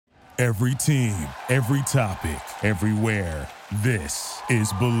Every team, every topic, everywhere. This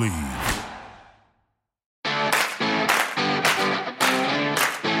is Believe.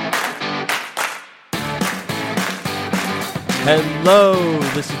 Hello,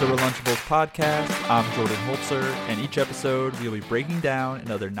 this is the Relunchables podcast. I'm Jordan Holzer, and each episode we'll be breaking down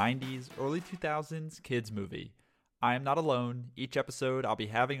another 90s, early 2000s kids movie. I am not alone. Each episode I'll be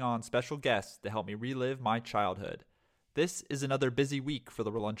having on special guests to help me relive my childhood. This is another busy week for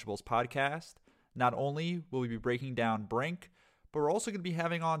the Relunchables podcast. Not only will we be breaking down Brink, but we're also going to be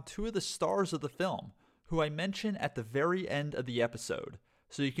having on two of the stars of the film, who I mention at the very end of the episode,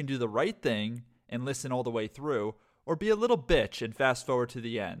 so you can do the right thing and listen all the way through, or be a little bitch and fast forward to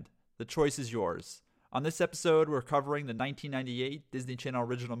the end. The choice is yours. On this episode, we're covering the 1998 Disney Channel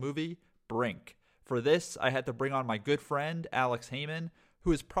original movie, Brink. For this, I had to bring on my good friend, Alex Heyman,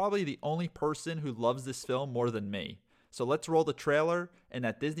 who is probably the only person who loves this film more than me. So let's roll the trailer and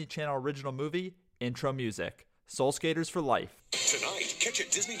that Disney Channel original movie, intro music. Soul Skaters for life. Tonight, catch a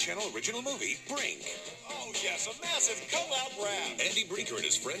Disney Channel original movie, Brink. Oh yes, a massive come-out rap. Andy Brinker and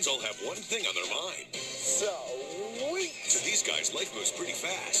his friends all have one thing on their mind. Sweet. To these guys, life moves pretty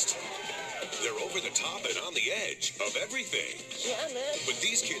fast. They're over the top and on the edge of everything. Yeah, man. But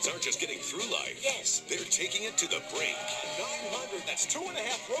these kids aren't just getting through life. Yes. They're taking it to the brink. 900, that's 2.5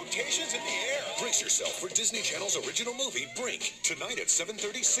 rotations in the air. Brace yourself for Disney Channel's original movie, Brink. Tonight at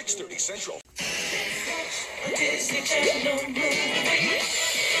 7:30, 6:30 Central. Disney Channel movie.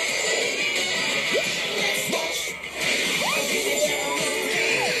 Let's watch a Disney Channel movie.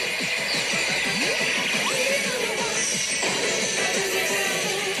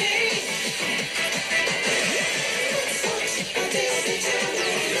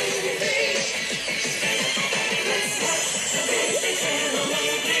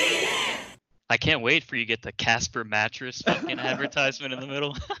 I can't wait for you to get the Casper mattress fucking advertisement in the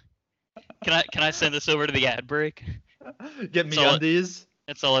middle. Can I send this over to the ad break? Get me undies.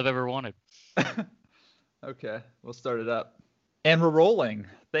 That's all I've ever wanted. Okay, we'll start it up. And we're rolling.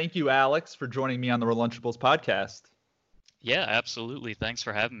 Thank you, Alex, for joining me on the Relunchables podcast. Yeah, absolutely. Thanks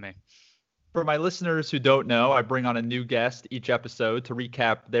for having me. For my listeners who don't know, I bring on a new guest each episode to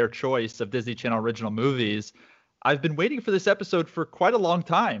recap their choice of Disney Channel original movies. I've been waiting for this episode for quite a long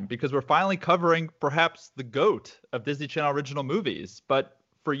time because we're finally covering perhaps the GOAT of Disney Channel original movies. But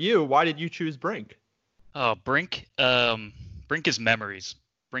for you, why did you choose Brink? Oh, Brink. Brink is memories.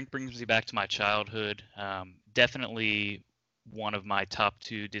 Brink brings me back to my childhood. Definitely one of my top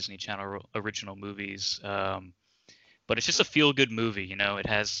two Disney Channel original movies. But it's just a feel-good movie. You know, it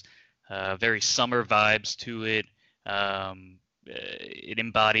has very summer vibes to it. It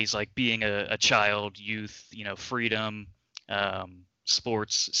embodies like being a child, youth, you know, freedom,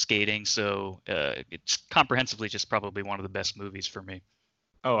 sports, skating. So it's comprehensively just probably one of the best movies for me.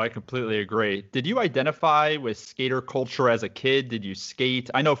 Oh, I completely agree. Did you identify with skater culture as a kid? Did you skate?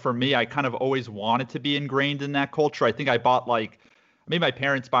 I know for me, I kind of always wanted to be ingrained in that culture. I think I made my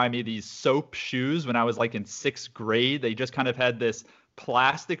parents buy me these soap shoes when I was like in 6th grade. They just kind of had this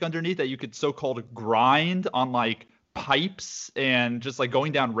plastic underneath that you could so-called grind on like pipes and just like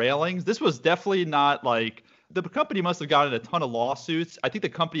going down railings. This was definitely not like, the company must have gotten a ton of lawsuits. I think the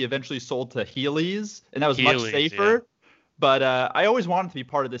company eventually sold to Heelys, and that was much safer. Yeah. But I always wanted to be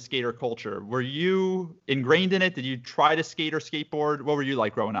part of the skater culture. Were you ingrained in it? Did you try to skate or skateboard? What were you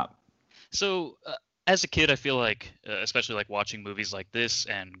like growing up? So as a kid, I feel like, especially like watching movies like this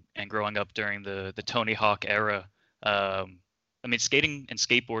and growing up during the Tony Hawk era, I mean, skating and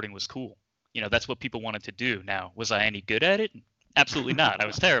skateboarding was cool. You know, that's what people wanted to do. Now, was I any good at it? Absolutely not. I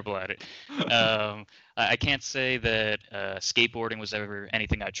was terrible at it. I can't say that skateboarding was ever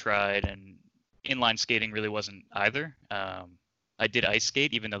anything I tried, and inline skating really wasn't either. I did ice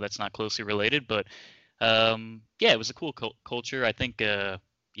skate, even though that's not closely related. But yeah, it was a cool culture. I think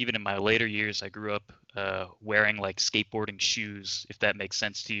even in my later years, I grew up wearing like skateboarding shoes, if that makes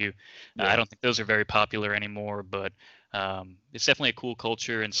sense to you. Yeah. I don't think those are very popular anymore, but it's definitely a cool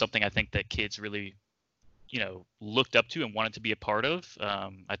culture and something I think that kids really, you know, looked up to and wanted to be a part of.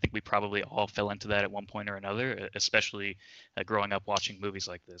 I think we probably all fell into that at one point or another, especially growing up watching movies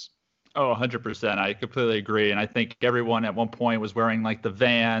like this. Oh, 100%. I completely agree. And I think everyone at one point was wearing like the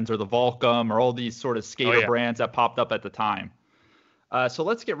Vans or the Volcom or all these sort of skater brands that popped up at the time. So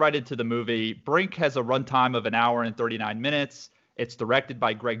let's get right into the movie. Brink has a runtime of 1 hour and 39 minutes. It's directed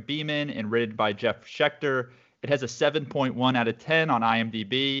by Greg Beeman and written by Jeff Schechter. It has a 7.1 out of 10 on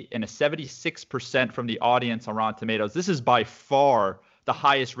IMDb and a 76% from the audience on Rotten Tomatoes. This is by far the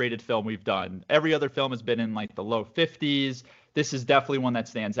highest rated film we've done. Every other film has been in like the low 50s. This is definitely one that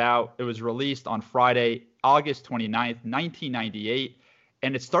stands out. It was released on Friday, August 29th, 1998.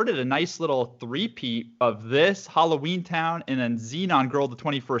 And it started a nice little three-peat of this, Halloween Town, and then Xenon Girl of the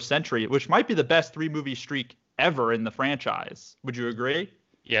 21st Century, which might be the best three-movie streak ever in the franchise. Would you agree?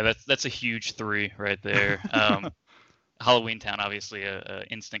 Yeah, that's a huge three right there. Halloween Town, obviously a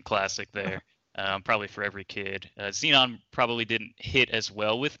instant classic there, probably for every kid. Xenon probably didn't hit as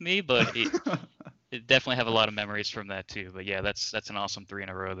well with me, but it definitely have a lot of memories from that too. But yeah, that's an awesome three in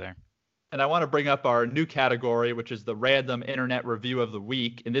a row there. And I want to bring up our new category, which is the random internet review of the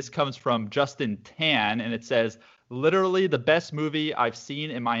week. And this comes from Justin Tan, and it says, literally the best movie I've seen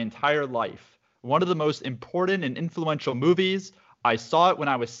in my entire life. One of the most important and influential movies. I saw it when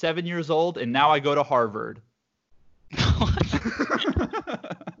I was 7 years old, and now I go to Harvard.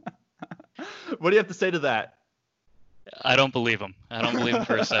 What do you have to say to that? I don't believe him. I don't believe him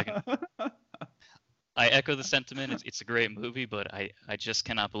for a second. I echo the sentiment. It's a great movie, but I just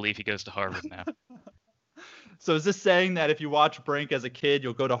cannot believe he goes to Harvard now. So is this saying that if you watch Brink as a kid,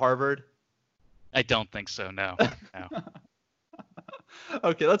 you'll go to Harvard? I don't think so. No.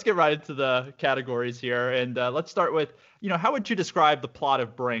 Okay, let's get right into the categories here. And let's start with, how would you describe the plot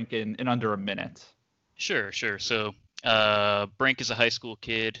of Brink in under a minute? Sure. So Brink is a high school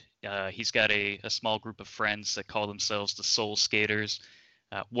kid. He's got a small group of friends that call themselves the Soul Skaters.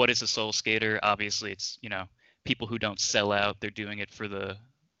 What is a Soul Skater? Obviously, it's, people who don't sell out. They're doing it for the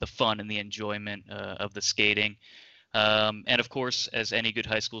fun and the enjoyment of the skating. And of course, as any good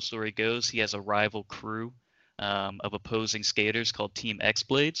high school story goes, he has a rival crew of opposing skaters called Team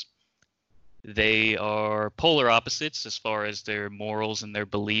X-Blades. They are polar opposites as far as their morals and their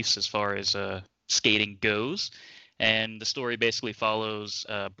beliefs as far as skating goes. And the story basically follows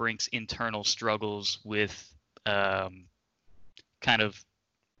Brink's internal struggles with kind of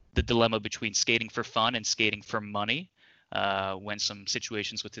the dilemma between skating for fun and skating for money when some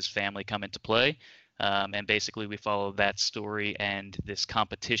situations with his family come into play. And basically we follow that story and this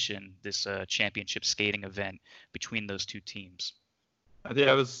competition, this championship skating event between those two teams. I think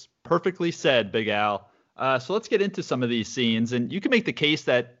that was perfectly said, Big Al. So let's get into some of these scenes. And you can make the case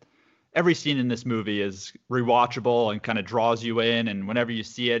that every scene in this movie is rewatchable and kind of draws you in. And whenever you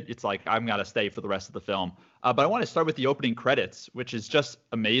see it, it's like, I'm going to stay for the rest of the film. But I want to start with the opening credits, which is just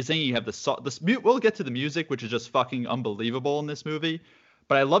amazing. You have we'll get to the music, which is just fucking unbelievable in this movie.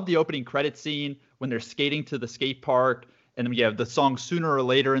 But I love the opening credit scene when they're skating to the skate park. And then you have the song Sooner or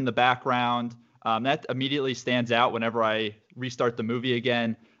Later in the background. That immediately stands out whenever I restart the movie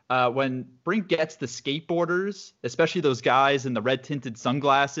again. When Brink gets the skateboarders, especially those guys in the red tinted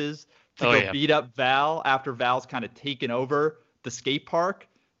sunglasses, to beat up Val after Val's kind of taken over the skate park.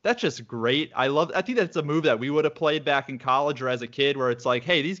 That's just great. I think that's a move that we would have played back in college or as a kid, where it's like,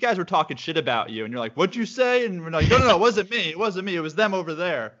 hey, these guys were talking shit about you. And you're like, what'd you say? And we're like, no, it wasn't me. It wasn't me. It was them over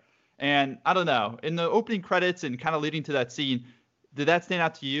there. And I don't know, in the opening credits and kind of leading to that scene, did that stand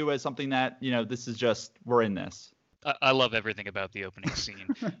out to you as something that, this is just, we're in this? I love everything about the opening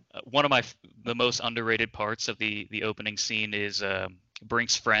scene. One of the most underrated parts of the opening scene is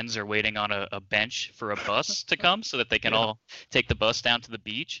Brink's friends are waiting on a bench for a bus to come so that they can all take the bus down to the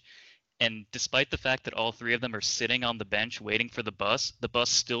beach. And despite the fact that all three of them are sitting on the bench waiting for the bus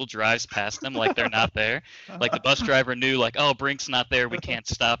still drives past them like they're not there. Like the bus driver knew, like, oh, Brink's not there, we can't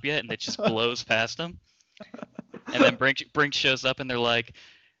stop yet, and it just blows past them. And then Brink shows up and they're like,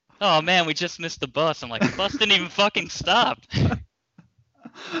 oh man, we just missed the bus. I'm like, the bus didn't even fucking stop.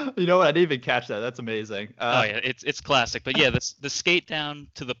 You know what? I didn't even catch that. That's amazing. Oh yeah, it's classic. But yeah, the skate down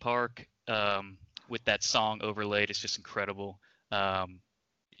to the park with that song overlaid is just incredible.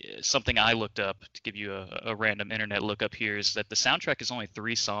 Something I looked up to give you a random internet look up here is that the soundtrack is only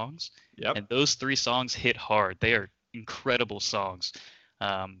 3 songs. Yep. And those 3 songs hit hard. They are incredible songs.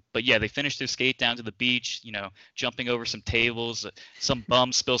 But yeah, they finish their skate down to the beach, jumping over some tables. Some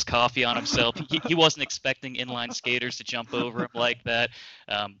bum spills coffee on himself. He wasn't expecting inline skaters to jump over him like that,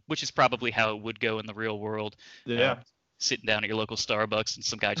 which is probably how it would go in the real world. Yeah. Sitting down at your local Starbucks and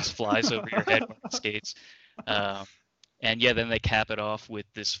some guy just flies over your head wearing skates. And yeah, then they cap it off with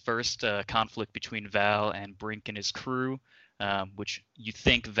this first conflict between Val and Brink and his crew, which you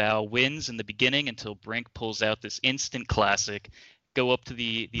think Val wins in the beginning until Brink pulls out this instant classic. Go up to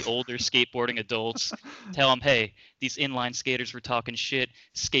the older skateboarding adults, tell them, hey, these inline skaters were talking shit.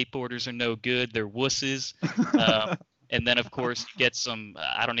 Skateboarders are no good. They're wusses. And then, of course, you get some,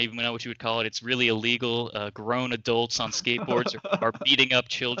 I don't even know what you would call it. It's really illegal. Grown adults on skateboards are beating up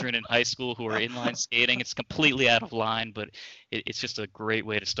children in high school who are inline skating. It's completely out of line, but it's just a great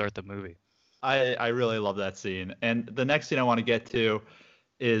way to start the movie. I really love that scene. And the next scene I want to get to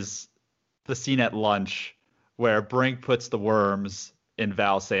is the scene at lunch where Brink puts the worms in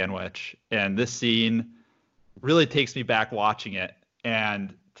Val's sandwich. And this scene really takes me back watching it.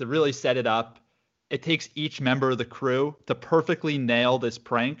 And to really set it up, it takes each member of the crew to perfectly nail this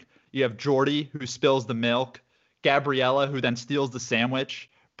prank. You have Jordy, who spills the milk, Gabriella, who then steals the sandwich,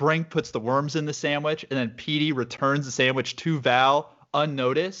 Brink puts the worms in the sandwich, and then Petey returns the sandwich to Val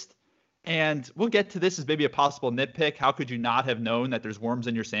unnoticed. And we'll get to this as maybe a possible nitpick. How could you not have known that there's worms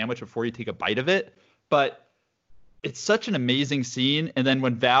in your sandwich before you take a bite of it? But it's such an amazing scene. And then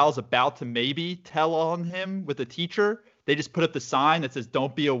when Val's about to maybe tell on him with the teacher, they just put up the sign that says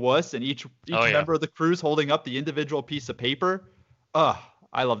 "Don't be a wuss," and each member of the crew's holding up the individual piece of paper.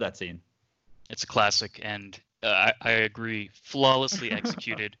 I love that scene. It's a classic, and I agree, flawlessly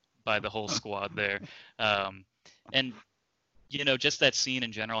executed by the whole squad there. And just that scene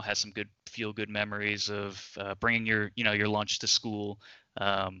in general has some good feel-good memories of bringing your lunch to school.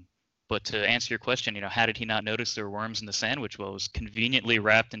 But to answer your question, how did he not notice there were worms in the sandwich? Well, it was conveniently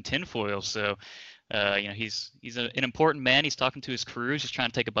wrapped in tinfoil. So, he's an important man. He's talking to his crew, just trying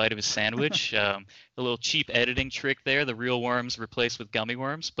to take a bite of his sandwich. A little cheap editing trick there. The real worms replaced with gummy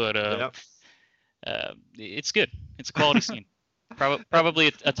worms. But it's good. It's a quality scene.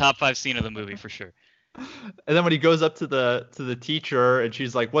 Probably a top 5 scene of the movie for sure. And then when he goes up to the teacher and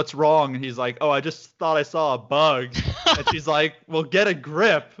she's like, "What's wrong?" And he's like, "Oh, I just thought I saw a bug." And she's like, "Well, get a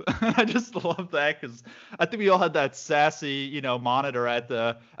grip." I just love that because I think we all had that sassy, monitor at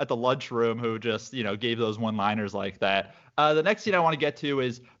the lunchroom who just, gave those one-liners like that. The next scene I want to get to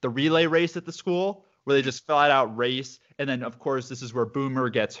is the relay race at the school where they just flat out race. And then, of course, this is where Boomer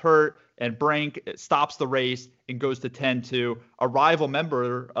gets hurt and Brink stops the race and goes to tend to a rival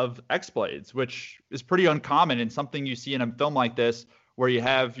member of X-Blades, which is pretty uncommon and something you see in a film like this where you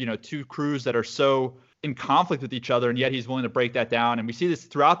have, two crews that are so in conflict with each other, and yet he's willing to break that down. And we see this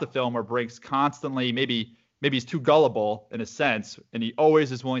throughout the film where Brink's constantly, maybe he's too gullible in a sense, and he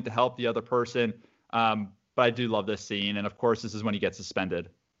always is willing to help the other person. But I do love this scene. And, of course, this is when he gets suspended.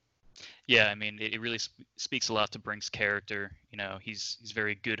 Yeah, I mean, it really speaks a lot to Brink's character. He's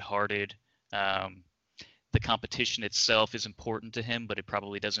very good-hearted. The competition itself is important to him, but it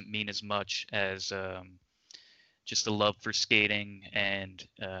probably doesn't mean as much as just the love for skating and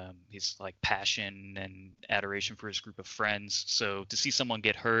his passion and adoration for his group of friends. So to see someone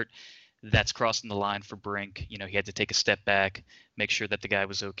get hurt, that's crossing the line for Brink. He had to take a step back, make sure that the guy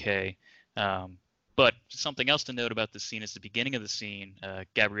was okay. But something else to note about the scene is the beginning of the scene.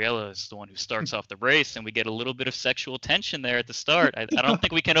 Gabriella is the one who starts off the race, and we get a little bit of sexual tension there at the start. I don't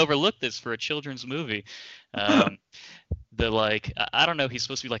think we can overlook this for a children's movie. I don't know, he's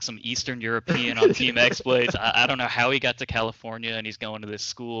supposed to be like some Eastern European on Team X-Blades. I don't know how he got to California and he's going to this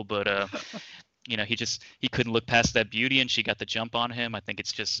school, but he couldn't look past that beauty, and she got the jump on him. I think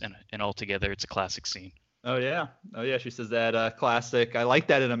it's just an altogether, it's a classic scene. Oh yeah. She says that classic. I like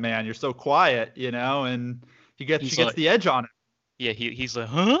that in a man. You're so quiet, and she gets the edge on him. Yeah, he's like,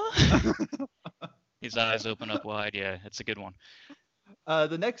 huh? His eyes open up wide. Yeah, it's a good one.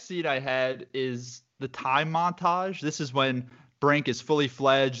 The next scene I had is the time montage. This is when Brink is fully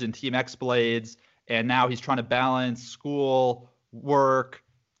fledged in Team X-Blades, and now he's trying to balance school, work,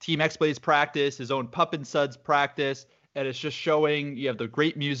 Team X-Blades practice, his own Pup and Suds practice, and it's just showing you have the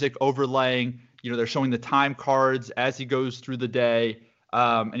great music overlaying. They're showing the time cards as he goes through the day.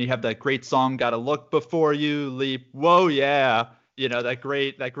 And you have that great song, "Gotta Look Before You Leap." Whoa, yeah. That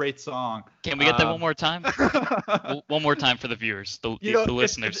great song. Can we get that one more time? One more time for the viewers, the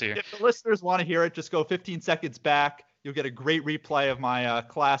listeners here. If the listeners want to hear it, just go 15 seconds back. You'll get a great replay of my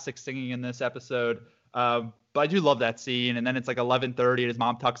classic singing in this episode. But I do love that scene. And then it's like 11:30 and his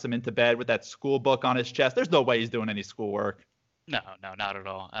mom tucks him into bed with that school book on his chest. There's no way he's doing any schoolwork. No, not at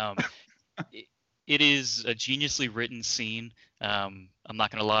all. It is a geniusly written scene. I'm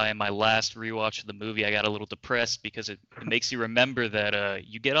not going to lie. In my last rewatch of the movie, I got a little depressed because it makes you remember that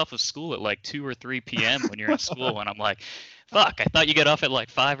you get off of school at like 2 or 3 p.m. when you're in school. And I'm like, fuck, I thought you get off at like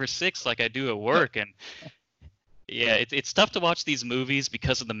 5 or 6 like I do at work. And yeah, it's tough to watch these movies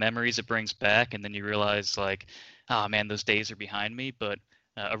because of the memories it brings back. And then you realize like, oh man, those days are behind me. But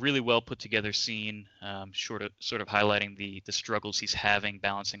a really well put together scene, sort of highlighting the struggles he's having,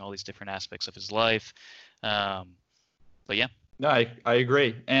 balancing all these different aspects of his life. But yeah. No, I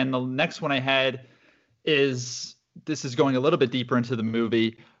agree. And the next one I had is, this is going a little bit deeper into the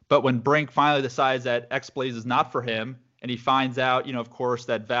movie, but when Brink finally decides that X-Blaze is not for him, and he finds out, of course,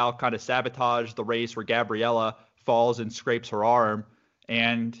 that Val kind of sabotaged the race where Gabriella falls and scrapes her arm,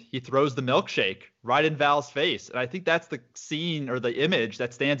 and he throws the milkshake right in Val's face. And I think that's the scene or the image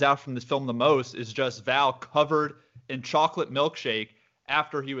that stands out from this film the most, is just Val covered in chocolate milkshake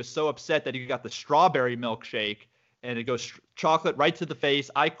after he was so upset that he got the strawberry milkshake, and it goes chocolate right to the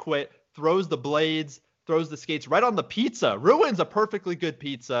face. I quit, throws the blades, throws the skates right on the pizza, ruins a perfectly good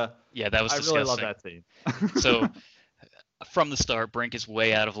pizza. Yeah, that was I disgusting. really love that scene. So from the start, Brink is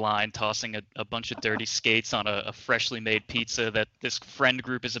way out of line, tossing a bunch of dirty skates on a freshly made pizza that this friend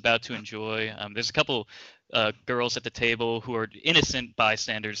group is about to enjoy. There's a couple girls at the table who are innocent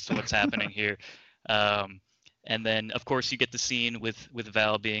bystanders to what's happening here. And then, of course, you get the scene with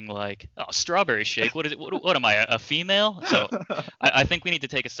Val being like, "Oh, strawberry shake. What is it? What am I, a female?" So I think we need to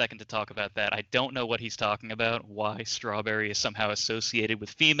take a second to talk about that. I don't know what he's talking about. Why strawberry is somehow associated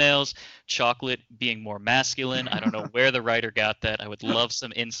with females, chocolate being more masculine. I don't know where the writer got that. I would love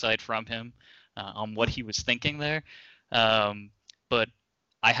some insight from him on what he was thinking there. But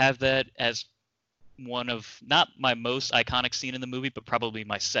I have that as one of not my most iconic scene in the movie, but probably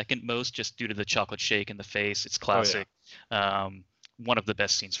my second most, just due to the chocolate shake in the face. It's classic. Oh, yeah. One of the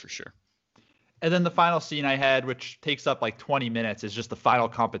best scenes for sure. And then the final scene I had, which takes up like 20 minutes, is just the final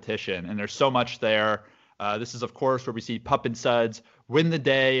competition. And there's so much there. This is, of course, where we see Pup and Suds win the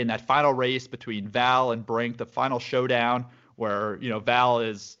day in that final race between Val and Brink, the final showdown where, Val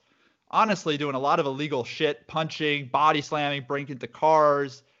is honestly doing a lot of illegal shit, punching, body slamming Brink into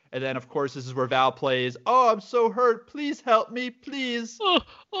cars. And then, of course, this is where Val plays, "Oh, I'm so hurt. Please help me, please." Oh,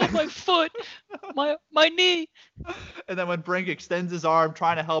 my foot. my knee. And then when Brink extends his arm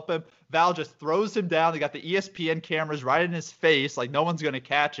trying to help him, Val just throws him down. They got the ESPN cameras right in his face, like no one's going to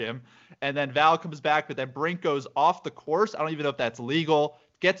catch him. And then Val comes back, but then Brink goes off the course. I don't even know if that's legal.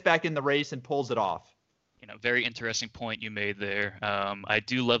 Gets back in the race and pulls it off. Very interesting point you made there. I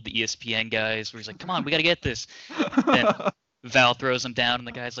do love the ESPN guys where he's like, "Come on, we got to get this." And Val throws him down, and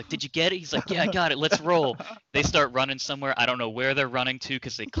the guy's like, "Did you get it?" He's like, "Yeah, I got it. Let's roll." They start running somewhere. I don't know where they're running to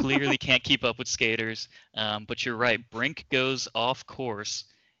because they clearly can't keep up with skaters. But you're right. Brink goes off course.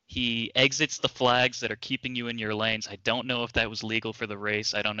 He exits the flags that are keeping you in your lanes. I don't know if that was legal for the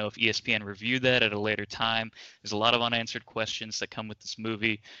race. I don't know if ESPN reviewed that at a later time. There's a lot of unanswered questions that come with this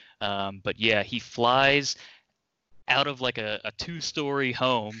movie. But yeah, he flies out of like a two-story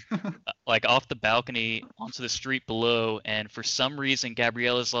home, like off the balcony onto the street below. And for some reason,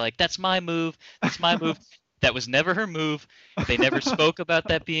 Gabriella's like, "That's my move. That's my move." That was never her move. They never spoke about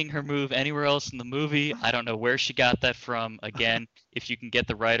that being her move anywhere else in the movie. I don't know where she got that from. Again, if you can get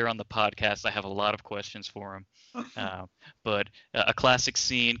the writer on the podcast, I have a lot of questions for him. But a classic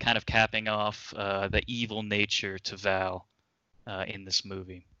scene kind of capping off the evil nature to Val in this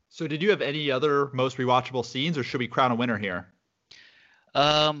movie. So did you have any other most rewatchable scenes, or should we crown a winner here?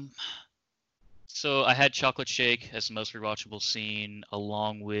 So I had Chocolate Shake as the most rewatchable scene,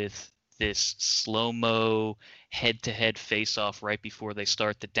 along with this slow-mo head-to-head face-off right before they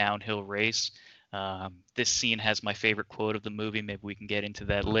start the downhill race. This scene has my favorite quote of the movie. Maybe we can get into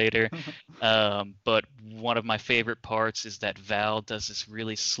that later. But one of my favorite parts is that Val does this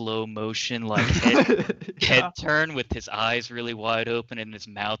really slow motion, like head turn with his eyes really wide open and his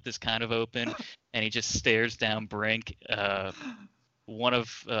mouth is kind of open, and he just stares down Brink. One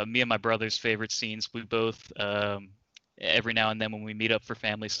of me and my brother's favorite scenes. We both every now and then when we meet up for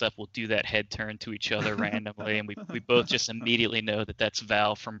family stuff, we'll do that head turn to each other randomly, and we both just immediately know that that's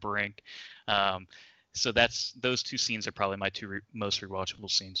Val from Brink. So those two scenes are probably my two most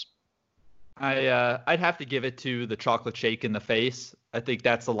rewatchable scenes. I'd have to give it to the chocolate shake in the face. I think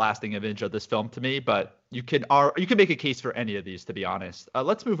that's the lasting image of this film to me, but you can make a case for any of these, to be honest.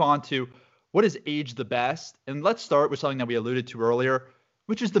 Let's move on to what has aged the best, and let's start with something that we alluded to earlier,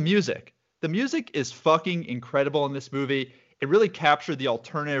 which is the music. The music is fucking incredible in this movie. It really captured the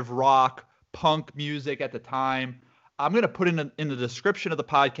alternative rock, punk music at the time. I'm going to put in the description of the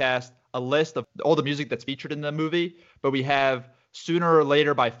podcast a list of all the music that's featured in the movie, but we have Sooner or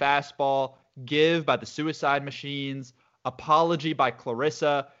Later by Fastball, Give by the Suicide Machines, Apology by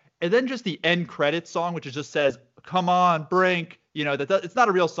Clarissa, and then just the end credits song, which just says, "Come on, Brink." It's not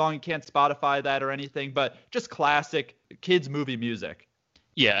a real song. You can't Spotify that or anything, but just classic kids movie music.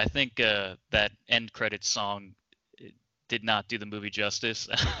 Yeah, I think that end credits song did not do the movie justice.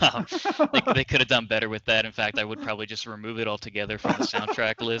 They could have done better with that. In fact, I would probably just remove it altogether from the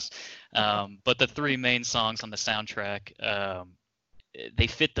soundtrack list. But the three main songs on the soundtrack, they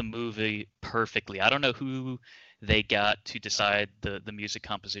fit the movie perfectly. I don't know who they got to decide the music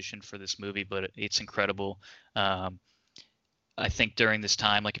composition for this movie, but it's incredible. I think during this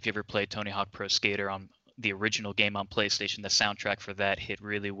time, like if you ever played Tony Hawk Pro Skater on the original game on PlayStation, the soundtrack for that hit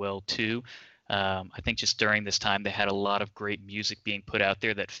really well too. I think just during this time, they had a lot of great music being put out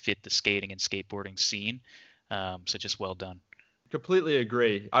there that fit the skating and skateboarding scene. So just well done. Completely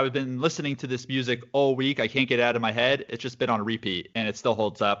agree. I've been listening to this music all week. I can't get it out of my head. It's just been on repeat, and it still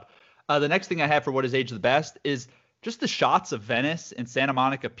holds up. The next thing I have for what has aged the best is just the shots of Venice and Santa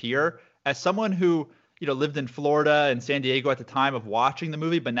Monica Pier. As someone who, lived in Florida and San Diego at the time of watching the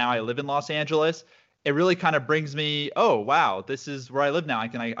movie, but now I live in Los Angeles. It really kind of brings me, oh wow, this is where I live now.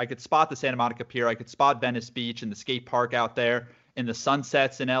 I could spot the Santa Monica Pier, I could spot Venice Beach and the skate park out there, and the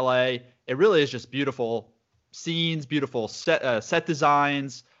sunsets in LA. It really is just beautiful scenes, beautiful set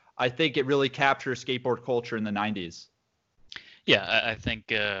designs. I think it really captures skateboard culture in the 90s. Yeah, I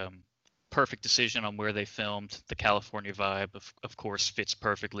think perfect decision on where they filmed. The California vibe, of course, fits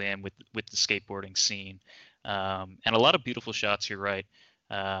perfectly in with the skateboarding scene, and a lot of beautiful shots. You're right.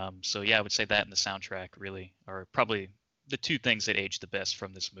 So yeah, I would say that and the soundtrack really are probably the two things that age the best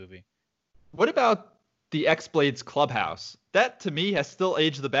from this movie. What about the X-Blades Clubhouse? That to me has still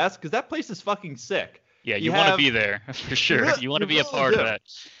aged the best because that place is fucking sick. Yeah, you want to be there for sure. You want to be a part of that.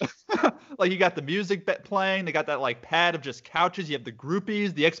 Like you got the music playing, they got that like pad of just couches. You have the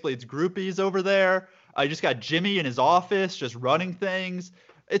groupies, the X-Blades groupies over there. You just got Jimmy in his office just running things.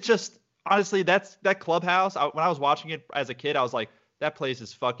 It's just honestly that Clubhouse. When I was watching it as a kid, I was like, that place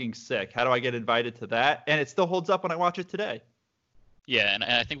is fucking sick. How do I get invited to that? And it still holds up when I watch it today. Yeah, and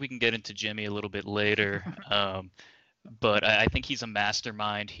I think we can get into Jimmy a little bit later. But I think he's a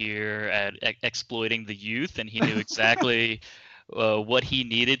mastermind here at exploiting the youth, and he knew exactly what he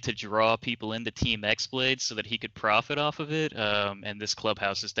needed to draw people into Team X-Blade so that he could profit off of it. And this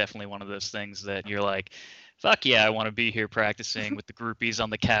clubhouse is definitely one of those things that you're like, fuck yeah, I want to be here practicing with the groupies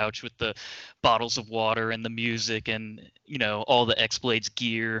on the couch with the bottles of water and the music and, all the X-Blades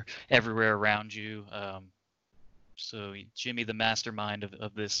gear everywhere around you. So Jimmy, the mastermind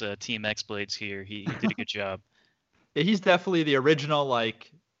of this Team X-Blades here, he did a good job. Yeah, he's definitely the original like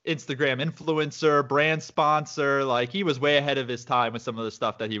Instagram influencer, brand sponsor. Like he was way ahead of his time with some of the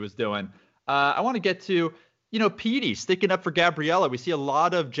stuff that he was doing. I want to get to, Petey sticking up for Gabriella. We see a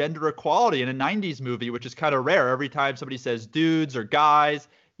lot of gender equality in a 90s movie, which is kind of rare. Every time somebody says dudes or guys,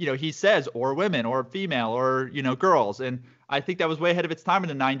 he says or women or female or, girls. And I think that was way ahead of its time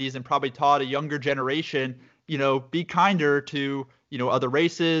in the 90s and probably taught a younger generation, be kinder to, other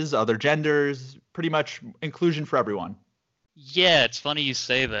races, other genders, pretty much inclusion for everyone. Yeah, it's funny you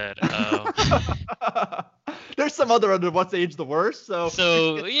say that. There's some other under What's Age the Worst.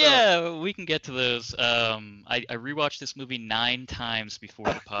 So yeah, we can get to those. I rewatched this movie 9 times before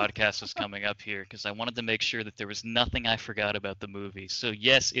the podcast was coming up here because I wanted to make sure that there was nothing I forgot about the movie. So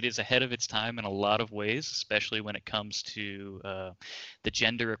yes, it is ahead of its time in a lot of ways, especially when it comes to the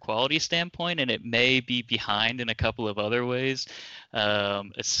gender equality standpoint, and it may be behind in a couple of other ways,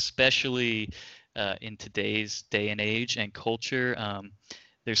 especially in today's day and age and culture.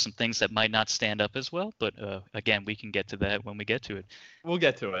 There's some things that might not stand up as well, but again, we can get to that when we get to it. We'll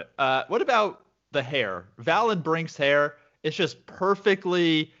get to it. What about the hair? Val and Brink's hair, it's just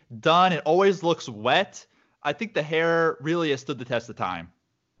perfectly done. It always looks wet. I think the hair really has stood the test of time.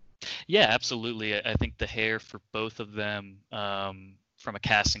 Yeah, absolutely. I think the hair for both of them, from a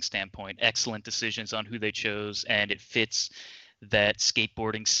casting standpoint, excellent decisions on who they chose, and it fits that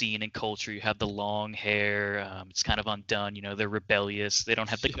skateboarding scene and culture. You have the long hair, it's kind of undone, they're rebellious, they don't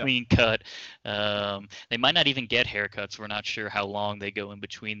have the clean cut, they might not even get haircuts, we're not sure how long they go in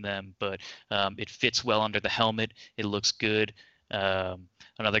between them, but it fits well under the helmet, it looks good.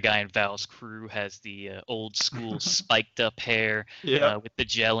 Another guy in Val's crew has the old school spiked up hair with the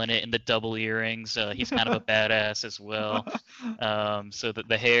gel in it and the double earrings. He's kind of a badass as well. So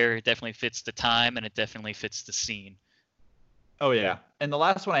the hair definitely fits the time and it definitely fits the scene. Oh, yeah. And the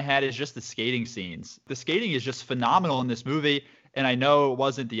last one I had is just the skating scenes. The skating is just phenomenal in this movie. And I know it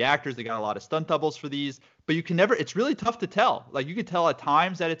wasn't the actors. They got a lot of stunt doubles for these. But you can never – it's really tough to tell. Like you could tell at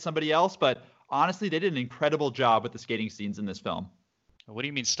times that it's somebody else. But honestly, they did an incredible job with the skating scenes in this film. What do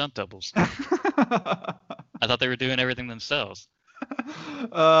you mean stunt doubles? I thought they were doing everything themselves.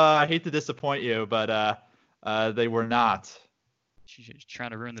 I hate to disappoint you, but they were not. You're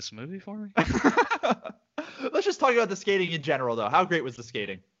trying to ruin this movie for me? Let's just talk about the skating in general, though. How great was the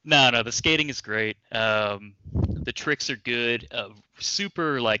skating? No, the skating is great. The tricks are good.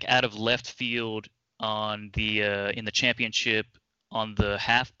 Super out of left field on the in the championship on the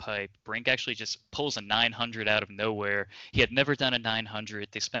half pipe. Brink actually just pulls a 900 out of nowhere. He had never done a 900.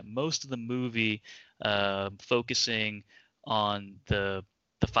 They spent most of the movie focusing on the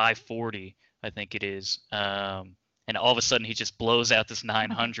 540, I think it is. And all of a sudden he just blows out this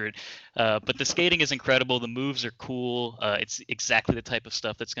 900. But the skating is incredible. The moves are cool. It's exactly the type of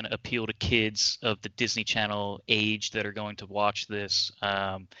stuff that's going to appeal to kids of the Disney Channel age that are going to watch this.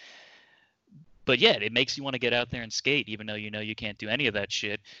 But yeah, it makes you want to get out there and skate, even though you can't do any of that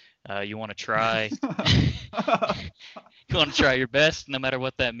shit. You want to try. You want to try your best, no matter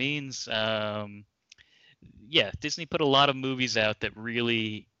what that means. Yeah, Disney put a lot of movies out that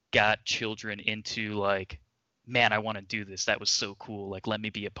really got children into like, man, I want to do this. That was so cool. Like, let me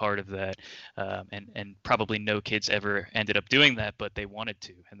be a part of that. And probably no kids ever ended up doing that, but they wanted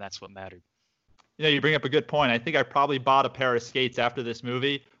to, and that's what mattered. You bring up a good point. I think I probably bought a pair of skates after this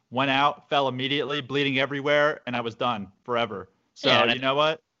movie, went out, fell immediately, bleeding everywhere, and I was done forever. So Yeah, you know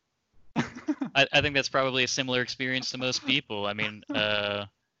what? I think that's probably a similar experience to most people. I mean, yeah,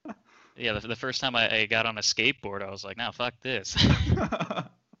 the first time I got on a skateboard, I was like, no, fuck this.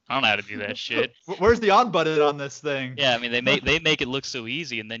 I don't know how to do that shit. Where's the on button on this thing? Yeah, I mean, they make it look so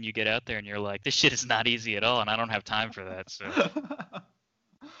easy, and then you get out there and you're like, this shit is not easy at all, and I don't have time for that. So,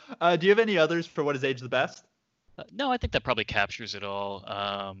 do you have any others for what has aged the best? no, I think that probably captures it all.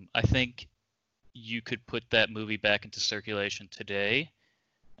 I think you could put that movie back into circulation today.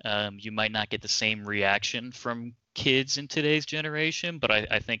 You might not get the same reaction from kids in today's generation, but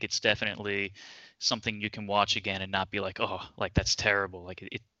I think it's definitely something you can watch again and not be like, oh, like that's terrible. Like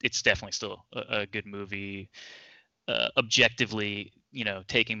it's definitely still a good movie, objectively,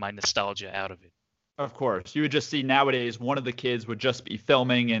 taking my nostalgia out of it. Of course. You would just see nowadays one of the kids would just be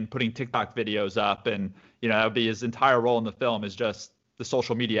filming and putting TikTok videos up, and that would be his entire role in the film is just the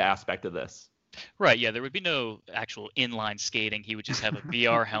social media aspect of this. Right, yeah, there would be no actual inline skating. He would just have a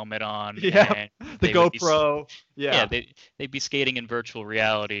VR helmet on. Yeah, and the GoPro. Yeah, they'd be skating in virtual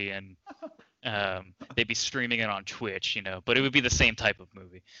reality, and they'd be streaming it on Twitch, but it would be the same type of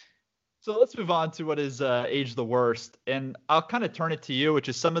movie. So let's move on to what is aged the worst, and I'll kind of turn it to you, which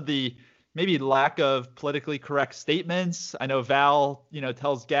is some of the maybe lack of politically correct statements. I know Val,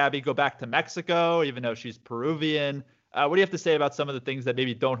 tells Gabby go back to Mexico, even though she's Peruvian. What do you have to say about some of the things that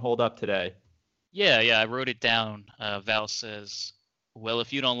maybe don't hold up today? Yeah, I wrote it down. Val says, well,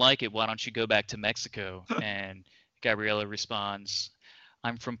 if you don't like it, why don't you go back to Mexico? And Gabriella responds,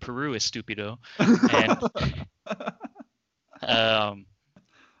 I'm from Peru, estupido. And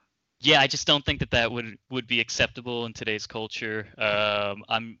yeah, I just don't think that would be acceptable in today's culture. I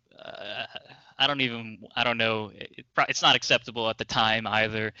don't know. It's not acceptable at the time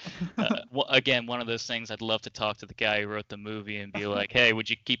either. Again, one of those things I'd love to talk to the guy who wrote the movie and be like, hey, would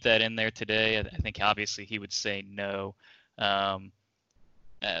you keep that in there today? I think obviously he would say no. Back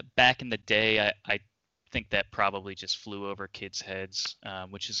in the day, I think that probably just flew over kids' heads,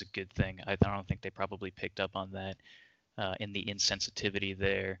 which is a good thing. I don't think they probably picked up on that in the insensitivity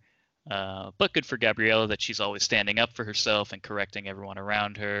there. But good for Gabriella that she's always standing up for herself and correcting everyone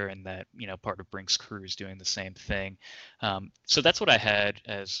around her, and that part of Brink's crew is doing the same thing. So that's what I had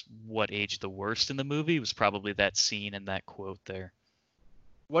as what aged the worst in the movie, was probably that scene and that quote there.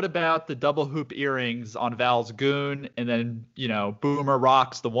 What about the double hoop earrings on Val's goon, and then Boomer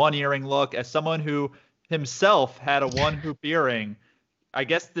rocks the one earring look? As someone who himself had a one hoop earring, I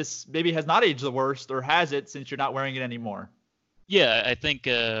guess this maybe has not aged the worst, or has it, since you're not wearing it anymore? Yeah, I think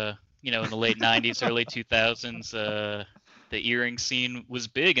in the late 90s, early 2000s, the earring scene was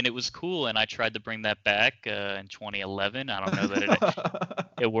big and it was cool, and I tried to bring that back in 2011. I don't know that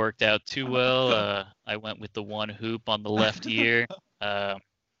it worked out too well. I went with the one hoop on the left ear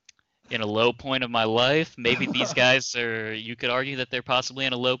in a low point of my life. Maybe these guys you could argue that they're possibly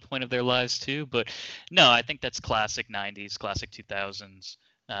in a low point of their lives too, but no, I think that's classic 90s, classic 2000s.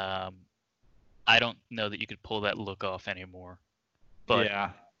 I don't know that you could pull that look off anymore. But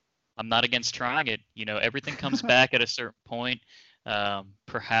yeah, I'm not against trying it. Everything comes back at a certain point.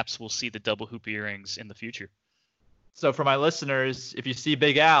 Perhaps we'll see the double hoop earrings in the future. So for my listeners, if you see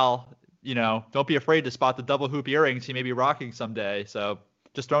Big Al, don't be afraid to spot the double hoop earrings he may be rocking someday. So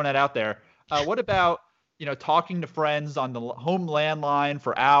just throwing that out there. What about, talking to friends on the home landline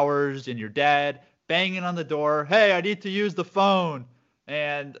for hours, and your dad banging on the door? Hey, I need to use the phone.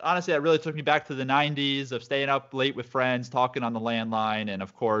 And honestly, that really took me back to the 90s of staying up late with friends, talking on the landline, and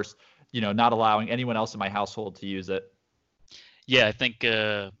of course, not allowing anyone else in my household to use it. Yeah, I think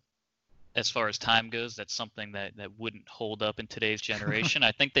as far as time goes, that's something that wouldn't hold up in today's generation.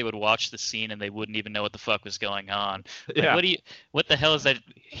 I think they would watch the scene and they wouldn't even know what the fuck was going on. Like, yeah. What the hell is that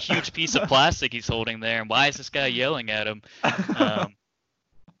huge piece of plastic he's holding there, and why is this guy yelling at him?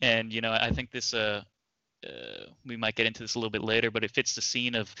 And I think this we might get into this a little bit later, but it fits the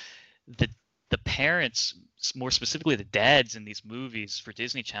scene of the parents, more specifically the dads in these movies for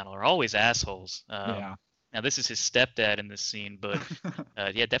Disney Channel, are always assholes. Yeah. Now this is his stepdad in this scene, but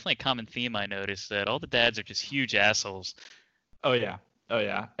yeah, definitely a common theme I noticed, that all the dads are just huge assholes. Oh yeah.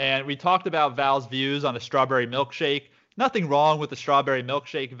 And we talked about Val's views on the strawberry milkshake. Nothing wrong with the strawberry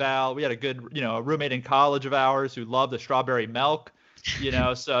milkshake, Val. We had a good, a roommate in college of ours who loved the strawberry milk.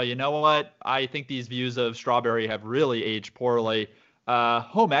 So you know what? I think these views of strawberry have really aged poorly.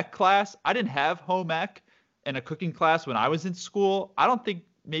 Home ec class. I didn't have home ec in a cooking class when I was in school. I don't think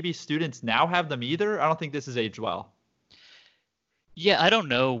maybe students now have them either. I don't think this has aged well. Yeah, I don't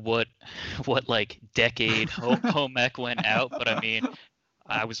know what what like decade home ec went out, but I mean,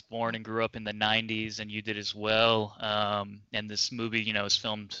 I was born and grew up in the 90s, and you did as well. And this movie, is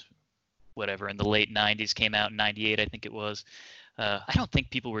filmed whatever in the late 90s, came out in 98, I think it was. I don't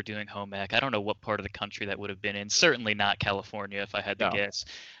think people were doing home ec. I don't know what part of the country that would have been in. Certainly not California, if I had to No. guess.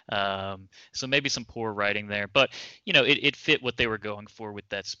 So maybe some poor writing there, but it fit what they were going for with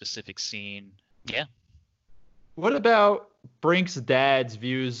that specific scene. Yeah. What about Brink's dad's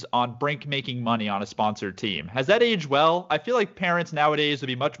views on Brink making money on a sponsored team? Has that aged well? I feel like parents nowadays would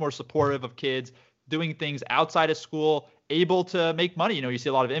be much more supportive of kids doing things outside of school, able to make money. You see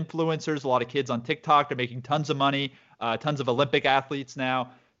a lot of influencers, a lot of kids on TikTok, they're making tons of money, tons of Olympic athletes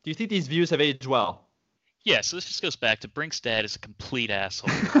now. Do you think these views have aged well? Yeah, so this just goes back to Brink's dad is a complete asshole.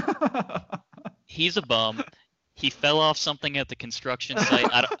 He's a bum. He fell off something at the construction site.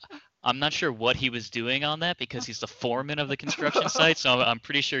 I'm not sure what he was doing on that because he's the foreman of the construction site, so I'm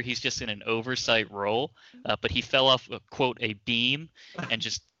pretty sure he's just in an oversight role. But he fell off, quote, a beam and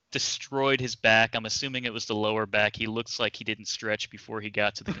just destroyed his back. I'm assuming it was the lower back. He looks like he didn't stretch before he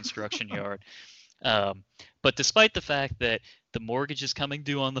got to the construction yard. But despite the fact that the mortgage is coming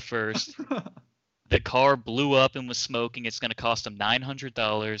due on the 1st, the car blew up and was smoking, it's going to cost him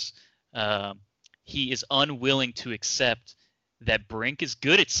 $900. He is unwilling to accept that Brink is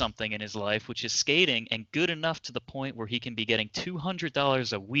good at something in his life, which is skating, and good enough to the point where he can be getting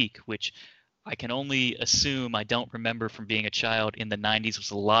 $200 a week, which I can only assume, I don't remember from being a child, in the 90s was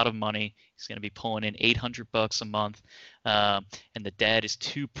a lot of money. He's going to be pulling in $800 a month, and the dad is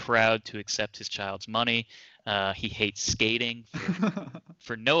too proud to accept his child's money. He hates skating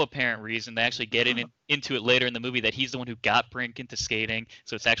for no apparent reason. They actually get into it later in the movie that he's the one who got Brink into skating,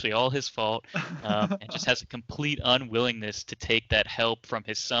 so it's actually all his fault, and just has a complete unwillingness to take that help from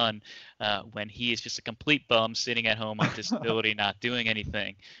his son when he is just a complete bum sitting at home on disability, not doing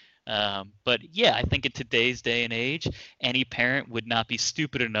anything. But yeah, I think in today's day and age, any parent would not be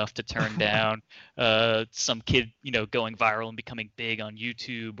stupid enough to turn down some kid, going viral and becoming big on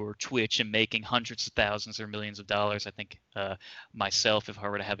YouTube or Twitch and making hundreds of thousands or millions of dollars. I think myself, if I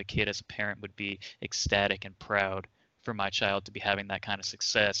were to have a kid as a parent, would be ecstatic and proud for my child to be having that kind of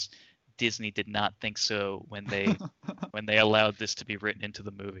success. Disney did not think so when they allowed this to be written into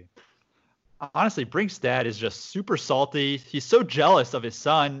the movie. Honestly, Brink's dad is just super salty. He's so jealous of his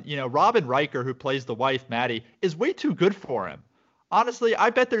son. Robin Riker, who plays the wife, Maddie, is way too good for him. Honestly,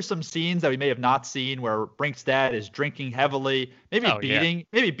 I bet there's some scenes that we may have not seen where Brink's dad is drinking heavily, maybe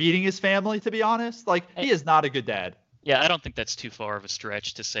beating his family, to be honest. He is not a good dad. Yeah, I don't think that's too far of a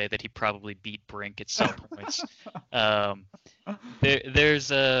stretch to say that he probably beat Brink at some points. There's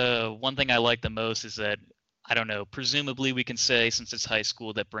one thing I like the most is that, I don't know, presumably we can say, since it's high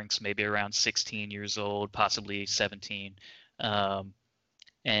school, that Brink's maybe around 16 years old, possibly 17.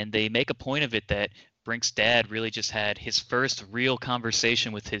 And they make a point of it that Brink's dad really just had his first real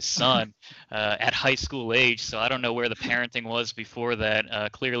conversation with his son at high school age. So I don't know where the parenting was before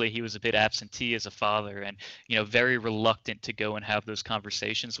that. Clearly he was a bit absentee as a father and, very reluctant to go and have those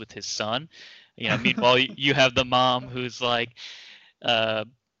conversations with his son. Meanwhile, you have the mom who's like,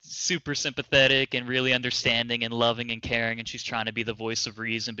 super sympathetic and really understanding and loving and caring, and she's trying to be the voice of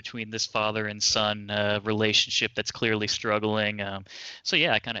reason between this father and son relationship that's clearly struggling. So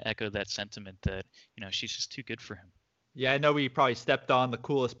yeah, I kind of echo that sentiment that she's just too good for him. Yeah, I know we probably stepped on the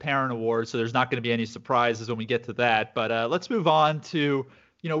coolest parent award, so there's not going to be any surprises when we get to that. But let's move on to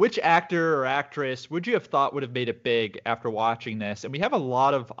which actor or actress would you have thought would have made it big after watching this? And we have a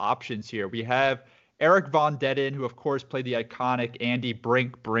lot of options here. We have Eric Von Detten, who of course played the iconic Andy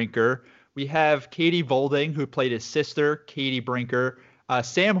Brinker. We have Katie Volding, who played his sister, Katie Brinker.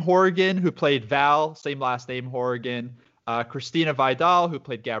 Sam Horrigan, who played Val, same last name, Horrigan. Christina Vidal, who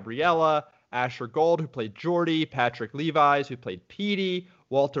played Gabriella. Asher Gold, who played Jordy. Patrick Levis, who played Petey.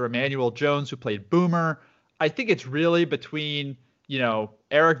 Walter Emmanuel Jones, who played Boomer. I think it's really between,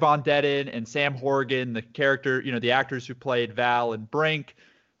 Eric Von Detten and Sam Horrigan, the character, the actors who played Val and Brink.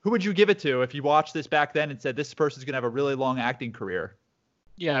 Who would you give it to if you watched this back then and said this person's going to have a really long acting career?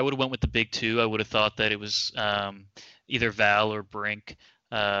 Yeah, I would have went with the big two. I would have thought that it was either Val or Brink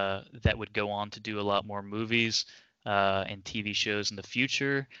that would go on to do a lot more movies and TV shows in the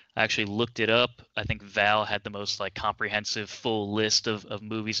future. I actually looked it up. I think Val had the most comprehensive full list of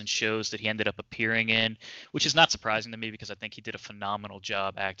movies and shows that he ended up appearing in, which is not surprising to me because I think he did a phenomenal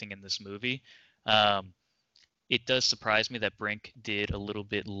job acting in this movie. It does surprise me that Brink did a little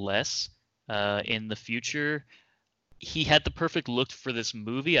bit less in the future. He had the perfect look for this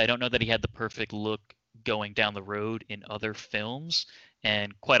movie. I don't know that he had the perfect look going down the road in other films.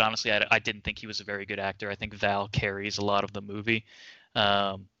 And quite honestly, I didn't think he was a very good actor. I think Val carries a lot of the movie.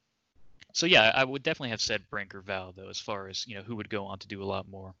 Um, so yeah, I would definitely have said Brink or Val though, as far as who would go on to do a lot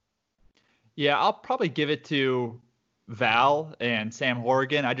more. Yeah, I'll probably give it to Val and Sam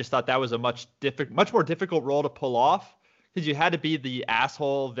Horrigan. I just thought that was a much more difficult role to pull off because you had to be the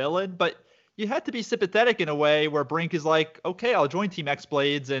asshole villain, but you had to be sympathetic in a way where Brink is like, okay, I'll join Team X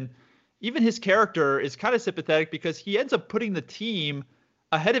Blades, and even his character is kind of sympathetic because he ends up putting the team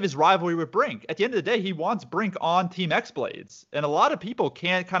ahead of his rivalry with Brink. At the end of the day, he wants Brink on Team X Blades, and a lot of people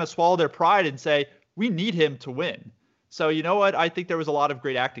can't kind of swallow their pride and say we need him to win. So you know what? I think there was a lot of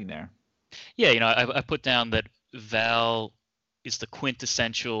great acting there. Yeah, I put down that Val is the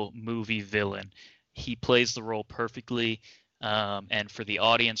quintessential movie villain. He plays the role perfectly, and for the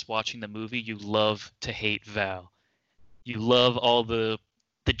audience watching the movie, you love to hate Val. You love all the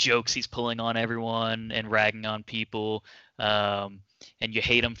jokes he's pulling on everyone and ragging on people, and you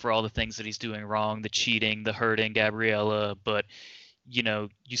hate him for all the things that he's doing wrong, the cheating, the hurting Gabriella, but you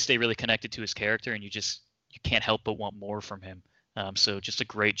stay really connected to his character, and you can't help but want more from him. So just a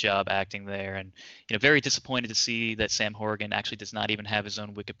great job acting there, and very disappointed to see that Sam Horrigan actually does not even have his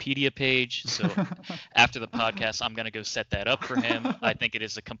own Wikipedia page. So after the podcast, I'm gonna go set that up for him. I think it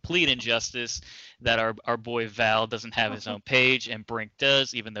is a complete injustice that our boy Val doesn't have his own page, and Brink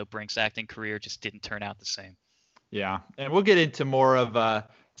does, even though Brink's acting career just didn't turn out the same. Yeah, and we'll get into more of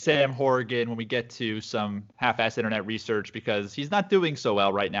Sam Horrigan when we get to some half-assed internet research because he's not doing so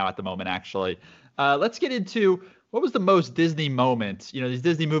well right now at the moment, actually. Let's get into what was the most Disney moment. These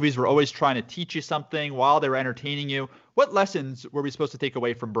Disney movies were always trying to teach you something while they were entertaining you. What lessons were we supposed to take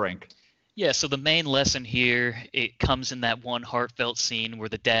away from Brink? Yeah, so the main lesson here, it comes in that one heartfelt scene where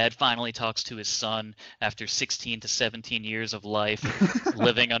the dad finally talks to his son after 16 to 17 years of life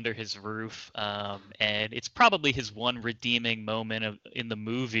living under his roof. And it's probably his one redeeming moment in the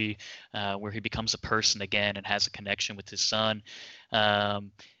movie where he becomes a person again and has a connection with his son.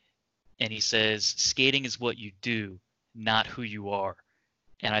 And he says, skating is what you do, not who you are.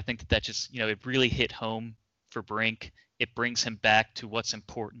 And I think that just, it really hit home for Brink. It brings him back to what's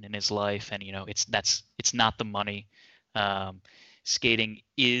important in his life. And, it's not the money. Skating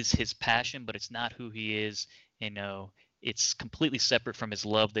is his passion, but it's not who he is. It's completely separate from his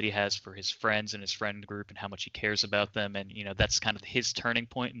love that he has for his friends and his friend group and how much he cares about them. And, that's kind of his turning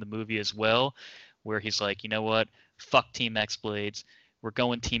point in the movie as well, where he's like, you know what, fuck Team X Blades. We're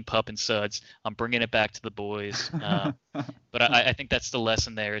going Team Pup and Suds. I'm bringing it back to the boys. But I think that's the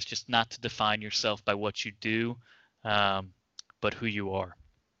lesson there, is just not to define yourself by what you do, but who you are.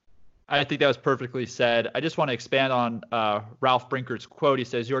 I think that was perfectly said. I just want to expand on Ralph Brinker's quote. He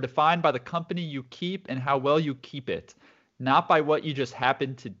says, "You're defined by the company you keep and how well you keep it, not by what you just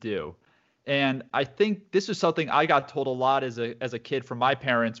happen to do." And I think this is something I got told a lot as a kid from my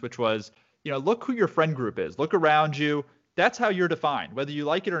parents, which was, look who your friend group is. Look around you. That's how you're defined. Whether you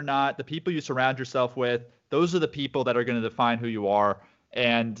like it or not, the people you surround yourself with, those are the people that are going to define who you are.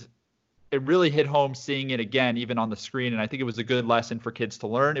 And it really hit home seeing it again, even on the screen. And I think it was a good lesson for kids to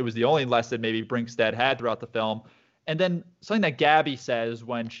learn. It was the only lesson maybe Brink's dad had throughout the film. And then something that Gabby says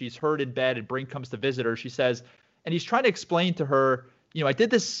when she's hurt in bed and Brink comes to visit her, she says, and he's trying to explain to her, I did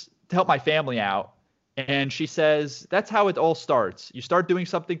this to help my family out. And she says, that's how it all starts. You start doing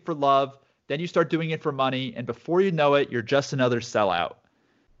something for love. Then you start doing it for money, and before you know it, you're just another sellout.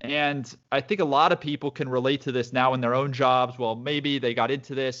 And I think a lot of people can relate to this now in their own jobs. Well, maybe they got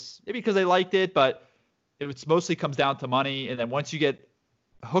into this, maybe because they liked it, but it mostly comes down to money. And then once you get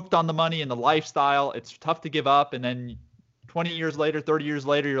hooked on the money and the lifestyle, it's tough to give up. And then 20 years later, 30 years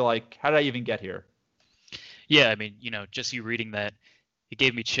later, you're like, how did I even get here? Yeah, I mean, just you reading that, it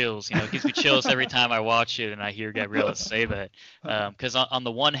gave me chills. It gives me chills every time I watch it and I hear Gabriella say that. Because on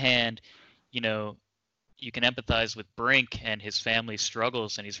the one hand, you can empathize with Brink and his family's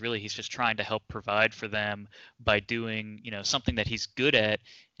struggles, and he's just trying to help provide for them by doing, something that he's good at.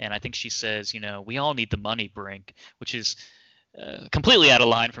 And I think she says, we all need the money, Brink, which is completely out of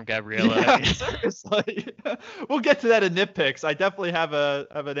line from Gabriella. Yeah, seriously. We'll get to that in nitpicks. I definitely have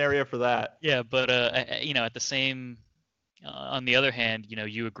an area for that. Yeah, but at the same, on the other hand,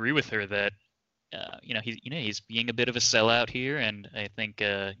 you agree with her that he's being a bit of a sellout here, and I think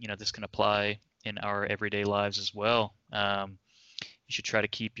this can apply in our everyday lives as well. You should try to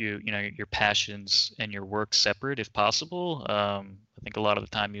keep your passions and your work separate if possible. I think a lot of the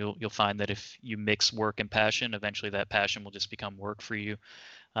time you'll find that if you mix work and passion, eventually that passion will just become work for you.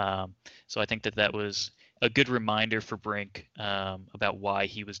 So I think that was a good reminder for Brink about why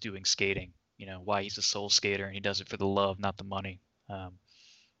he was doing skating. Why he's a soul skater, and he does it for the love, not the money.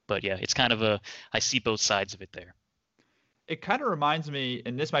 But yeah, it's kind of I see both sides of it there. It kind of reminds me,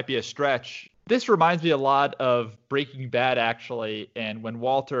 and this might be a stretch, this reminds me a lot of Breaking Bad, actually. And when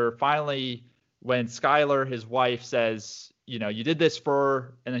Walter finally, when Skyler, his wife, says, you did this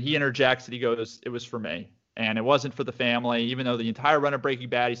for, and then he interjects and he goes, it was for me. And it wasn't for the family, even though the entire run of Breaking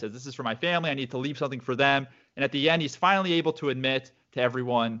Bad, he says, this is for my family. I need to leave something for them. And at the end, he's finally able to admit to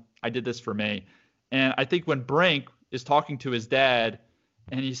everyone, I did this for me. And I think when Brink is talking to his dad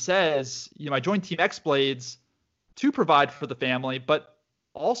and he says, I joined Team X-Blades to provide for the family, but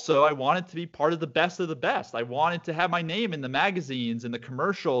also I wanted to be part of the best of the best. I wanted to have my name in the magazines and the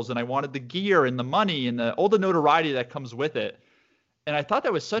commercials, and I wanted the gear and the money and all the notoriety that comes with it. And I thought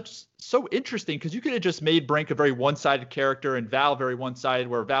that was so interesting because you could have just made Brink a very one-sided character and Val very one-sided,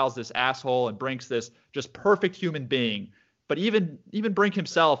 where Val's this asshole and Brink's this just perfect human being. But even Brink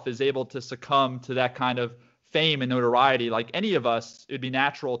himself is able to succumb to that kind of fame and notoriety like any of us, it'd be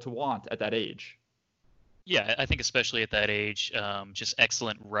natural to want at that age. Yeah, I think especially at that age, just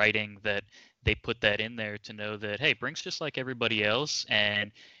excellent writing that they put that in there to know that, hey, Brink's just like everybody else,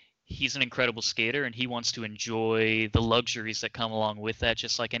 and he's an incredible skater, and he wants to enjoy the luxuries that come along with that,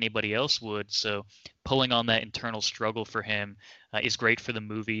 just like anybody else would. So pulling on that internal struggle for him is great for the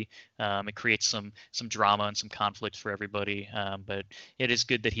movie. It creates some drama and some conflict for everybody. But it is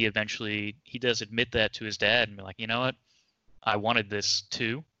good that he does admit that to his dad and be like, you know what, I wanted this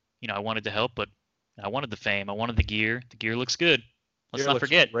too. I wanted to help, but I wanted the fame. I wanted the gear. The gear looks good. Let's not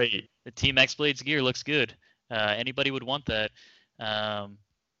forget, great. The Team X-Blades gear looks good. Anybody would want that.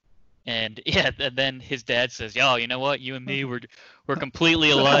 And yeah, and then his dad says, "Yo, you know what? You and me, we're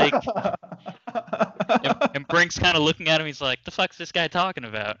completely alike." and Brink's kind of looking at him. He's like, "The fuck's this guy talking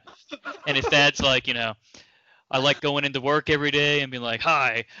about?" And his dad's like, I like going into work every day and being like,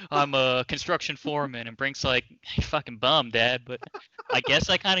 "Hi, I'm a construction foreman." And Brink's like, "You fucking bum, Dad, but I guess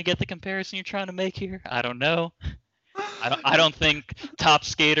I kind of get the comparison you're trying to make here. I don't know. I don't think top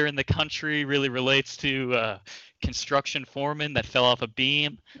skater in the country really relates to construction foreman that fell off a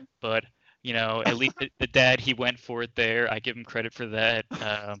beam, but at least the dad, he went for it there. I give him credit for that.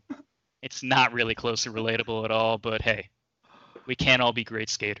 It's not really closely relatable at all, but hey, we can't all be great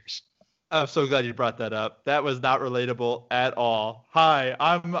skaters. I'm so glad you brought that up. That was not relatable at all. Hi,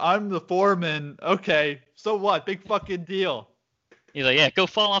 I'm the foreman. Okay, so what? Big fucking deal. He's like, yeah, go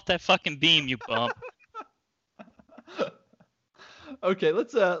fall off that fucking beam, you bum. Okay,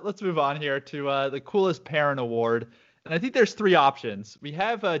 let's move on here to the coolest parent award, and I think there's three options. We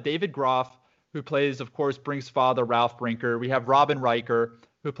have David Groff, who plays, of course, Brink's father, Ralph Brinker. We have Robin Riker,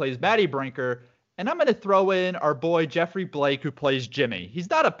 who plays Maddie Brinker, and I'm going to throw in our boy Jeffrey Blake, who plays Jimmy.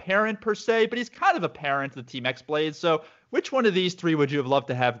 He's not a parent per se, but he's kind of a parent of the Team X-Blades. So, which one of these three would you have loved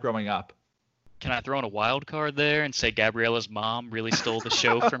to have growing up? Can I throw in a wild card there and say Gabriella's mom really stole the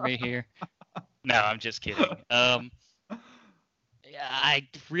show from me here? No, I'm just kidding. I'm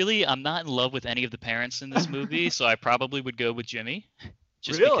not in love with any of the parents in this movie, so I probably would go with Jimmy,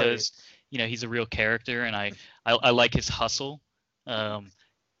 just because he's a real character, and I like his hustle.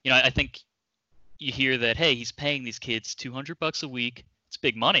 I think you hear that, hey, he's paying these kids $200 a week. It's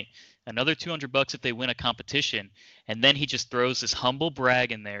big money. Another $200 if they win a competition, and then he just throws this humble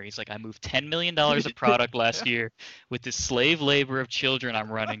brag in there. He's like, I moved $10 million of product last year with this slave labor of children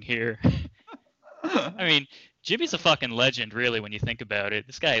I'm running here. I mean, Jimmy's a fucking legend, really, when you think about it.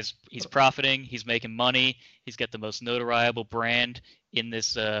 This guy he's profiting, he's making money, he's got the most notoriable brand in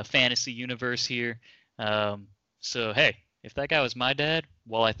this fantasy universe here. So, hey, if that guy was my dad,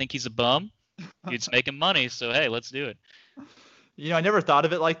 well, I think he's a bum. Dude's making money, so hey, let's do it. I never thought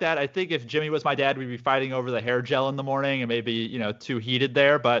of it like that. I think if Jimmy was my dad, we'd be fighting over the hair gel in the morning and maybe, too heated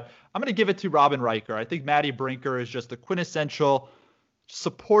there. But I'm going to give it to Robin Riker. I think Maddie Brinker is just the quintessential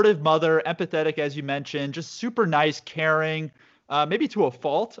supportive mother, empathetic, as you mentioned, just super nice, caring, maybe to a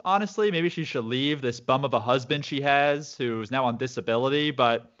fault, honestly. Maybe she should leave this bum of a husband she has who's now on disability.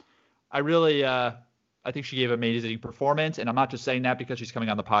 But I think she gave an amazing performance. And I'm not just saying that because she's coming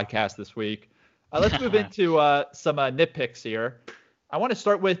on the podcast this week. Let's move into some nitpicks here. I want to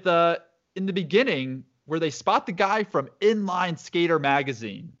start with in the beginning where they spot the guy from Inline Skater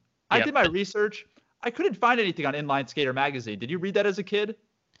magazine. I did my research. I couldn't find anything on Inline Skater magazine. Did you read that as a kid?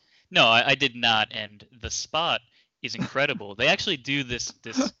 No, I did not. And the spot is incredible. They actually do this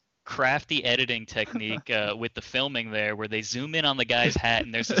crafty editing technique with the filming there where they zoom in on the guy's hat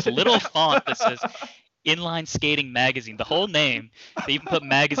and there's this little font that says Inline Skating Magazine, the whole name. They even put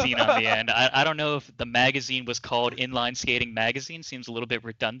magazine on the end. I don't know if the magazine was called Inline Skating Magazine. Seems a little bit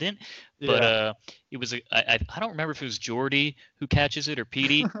redundant, but it was I don't remember if it was Jordy who catches it or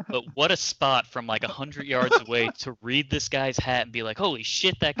Petey, but what a spot from like 100 yards away to read this guy's hat and be like, holy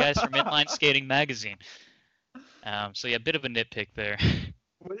shit, that guy's from Inline Skating Magazine. So yeah, a bit of a nitpick there.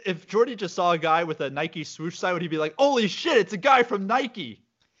 If Jordy just saw a guy with a Nike swoosh sign, would he be like, "Holy shit, it's a guy from Nike"?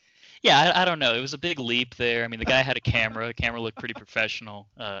 Yeah, I don't know. It was a big leap there. I mean, the guy had a camera. The camera looked pretty professional.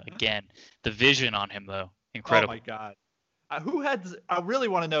 Again, the vision on him though, Oh incredible. my god. I really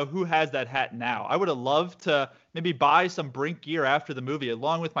want to know who has that hat now. I would have loved to maybe buy some Brink gear after the movie,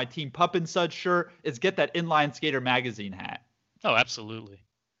 along with my Team Pup and Suds shirt, is get that Inline Skater magazine hat. Oh, absolutely.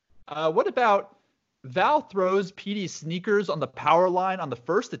 What about Val throws Petey's sneakers on the power line on the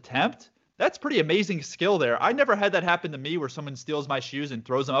first attempt? That's pretty amazing skill there. I never had that happen to me where someone steals my shoes and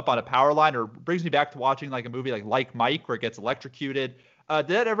throws them up on a power line, or brings me back to watching like a movie like Mike where it gets electrocuted. Did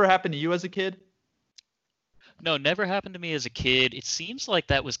that ever happen to you as a kid? No, never happened to me as a kid. It seems like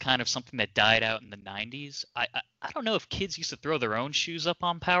that was kind of something that died out in the 90s. I don't know if kids used to throw their own shoes up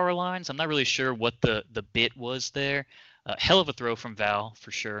on power lines. I'm not really sure what the bit was there. Hell of a throw from Val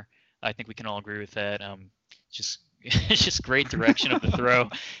for sure. I think we can all agree with that. Just it's just great direction of the throw.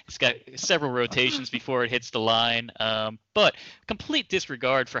 It's got several rotations before it hits the line. But complete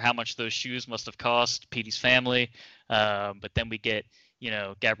disregard for how much those shoes must have cost Petey's family. But then we get,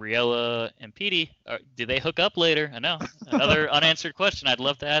 Gabriella and Petey. Do they hook up later? I know. Another unanswered question I'd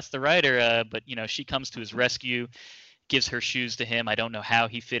love to ask the writer. But, she comes to his rescue, gives her shoes to him. I don't know how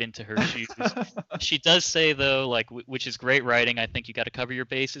he fit into her shoes. She does say, though, which is great writing, I think you got to cover your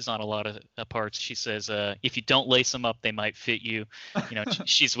bases on a lot of parts. She says, if you don't lace them up, they might fit you.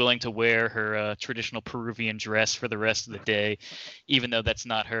 She's willing to wear her traditional Peruvian dress for the rest of the day, even though that's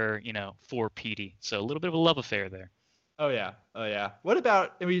not her, for Petey. So a little bit of a love affair there. Oh yeah. What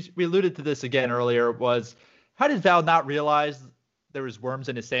about, and we alluded to this again earlier, was how did Val not realize there was worms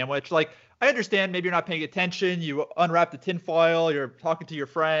in his sandwich? Like, I understand maybe you're not paying attention. You unwrap the tinfoil, you're talking to your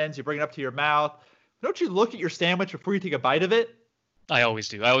friends, you bring it up to your mouth. Don't you look at your sandwich before you take a bite of it? I always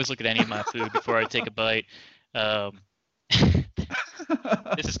do. I always look at any of my food before I take a bite.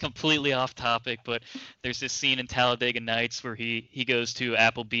 This is completely off topic, but there's this scene in Talladega Nights where he goes to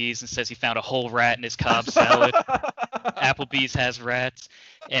Applebee's and says he found a whole rat in his Cobb salad. Applebee's has rats,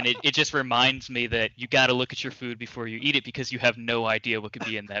 and it just reminds me that you got to look at your food before you eat it because you have no idea what could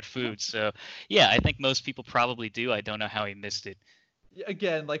be in that food. So, yeah, I think most people probably do. I don't know how he missed it.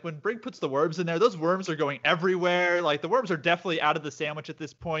 Again, like when Brink puts the worms in there, those worms are going everywhere. Like the worms are definitely out of the sandwich at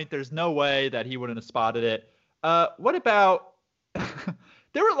this point. There's no way that he wouldn't have spotted it. What about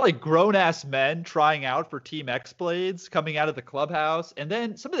there were like grown-ass men trying out for Team X-Blades coming out of the clubhouse, and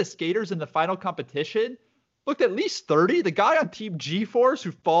then some of the skaters in the final competition looked at least 30. The guy on Team G-Force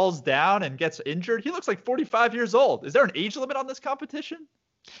who falls down and gets injured, he looks like 45 years old. Is there an age limit on this competition?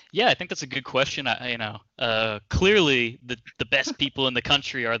 Yeah, I think that's a good question. Clearly the best people in the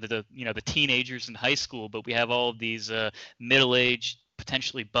country are the teenagers in high school, but we have all of these middle-aged,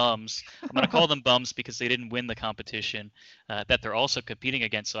 potentially bums. I'm going to call them bums because they didn't win the competition that they're also competing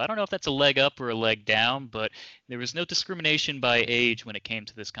against. So I don't know if that's a leg up or a leg down, but there was no discrimination by age when it came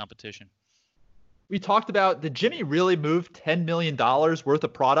to this competition. We talked about, did Jimmy really move $10 million worth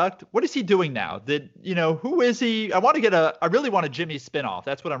of product? What is he doing now? Who is he? I really want a Jimmy spinoff.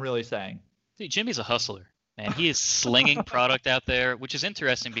 That's what I'm really saying. See, Jimmy's a hustler, man. He is slinging product out there, which is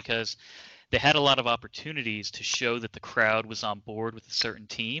interesting because they had a lot of opportunities to show that the crowd was on board with a certain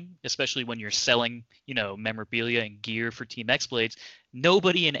team, especially when you're selling, memorabilia and gear for Team X-Blades.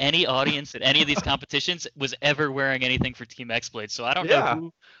 Nobody in any audience at any of these competitions was ever wearing anything for Team X-Blades. So I don't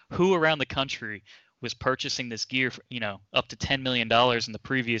know who around the country was purchasing this gear for, up to $10 million in the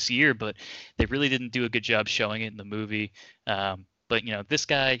previous year, but they really didn't do a good job showing it in the movie. But this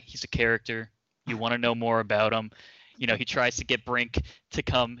guy, he's a character. You want to know more about him. He tries to get Brink to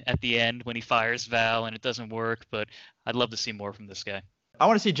come at the end when he fires Val, and it doesn't work. But I'd love to see more from this guy. I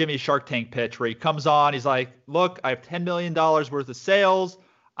want to see Jimmy's Shark Tank pitch where he comes on. He's like, look, I have $10 million worth of sales.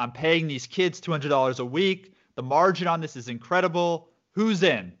 I'm paying these kids $200 a week. The margin on this is incredible. Who's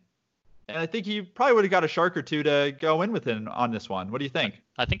in? And I think he probably would have got a shark or two to go in with him on this one. What do you think?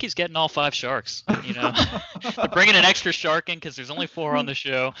 I think he's getting all 5 sharks. They're bringing an extra shark in because there's only 4 on the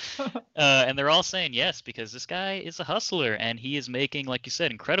show. And they're all saying yes because this guy is a hustler and he is making, like you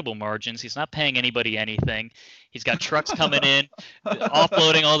said, incredible margins. He's not paying anybody anything. He's got trucks coming in,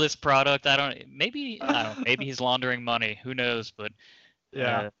 offloading all this product. Maybe he's laundering money. Who knows? But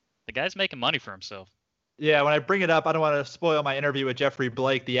the guy's making money for himself. Yeah, when I bring it up, I don't want to spoil my interview with Jeffrey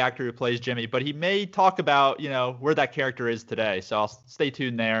Blake, the actor who plays Jimmy, but he may talk about, where that character is today. So I'll stay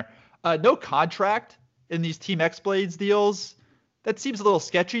tuned there. No contract in these Team X-Blades deals. That seems a little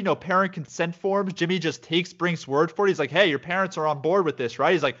sketchy. No parent consent forms. Jimmy just takes Brink's word for it. He's like, hey, your parents are on board with this,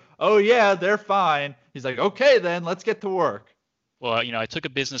 right? He's like, oh, yeah, they're fine. He's like, okay, then let's get to work. Well, I took a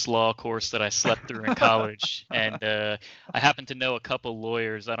business law course that I slept through in college, and I happen to know a couple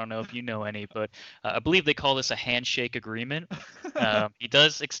lawyers. I don't know if you know any, but I believe they call this a handshake agreement. He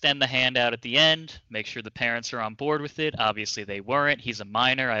does extend the hand out at the end, make sure the parents are on board with it. Obviously, they weren't. He's a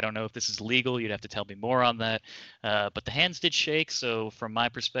minor. I don't know if this is legal. You'd have to tell me more on that. But the hands did shake, so from my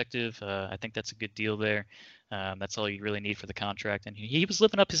perspective, I think that's a good deal there. That's all you really need for the contract, and he was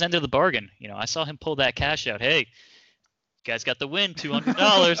living up his end of the bargain. I saw him pull that cash out. Hey. You guys got the win,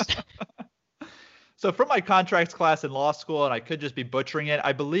 $200. So from my contracts class in law school, and I could just be butchering it,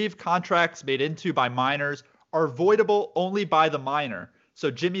 I believe contracts made into by minors are voidable only by the minor. So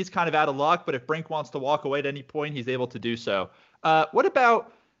Jimmy's kind of out of luck, but if Brink wants to walk away at any point, he's able to do so. What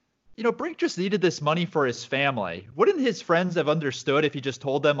about, Brink just needed this money for his family. Wouldn't his friends have understood if he just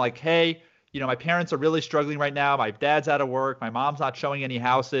told them, like, hey, my parents are really struggling right now. My dad's out of work. My mom's not showing any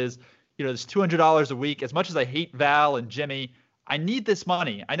houses. There's $200 a week. As much as I hate Val and Jimmy, I need this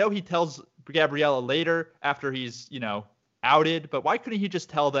money. I know he tells Gabriella later after he's, outed, but why couldn't he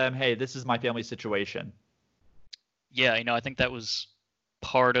just tell them, hey, this is my family situation? Yeah, I think that was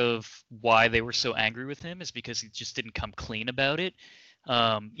part of why they were so angry with him is because he just didn't come clean about it.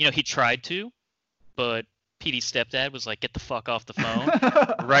 He tried to, but Petey's stepdad was like, get the fuck off the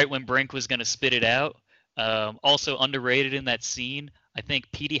phone right when Brink was going to spit it out. Also underrated in that scene, I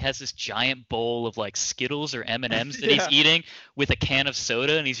think Petey has this giant bowl of like Skittles or M&Ms that he's eating with a can of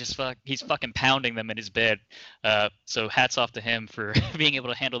soda, and he's fucking pounding them in his bed. So hats off to him for being able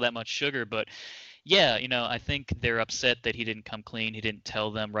to handle that much sugar. But yeah, I think they're upset that he didn't come clean. He didn't tell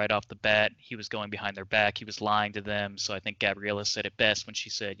them right off the bat. He was going behind their back. He was lying to them. So I think Gabriella said it best when she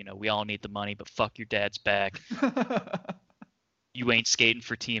said, we all need the money, but fuck your dad's back. You ain't skating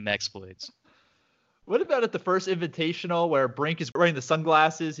for team exploits. What about at the first invitational where Brink is wearing the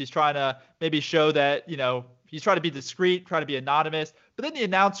sunglasses? He's trying to maybe show that, he's trying to be discreet, trying to be anonymous. But then the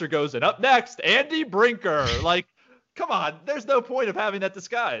announcer goes, and up next, Andy Brinker. Like, come on, there's no point of having that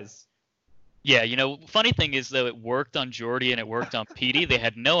disguise. Yeah, funny thing is, though, it worked on Jordy and it worked on Petey. They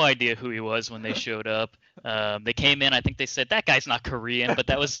had no idea who he was when they showed up. They came in, I think they said, that guy's not Korean, but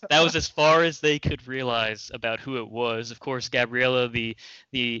that was as far as they could realize about who it was. Of course, Gabriella, the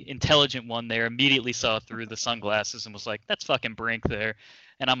intelligent one there, immediately saw through the sunglasses and was like, that's fucking Brink there,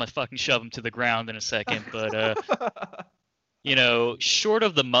 and I'm going to fucking shove him to the ground in a second. But, short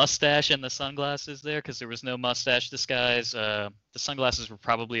of the mustache and the sunglasses there, because there was no mustache disguise, the sunglasses were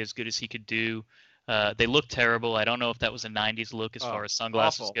probably as good as he could do. They looked terrible. I don't know if that was a 90s look as far as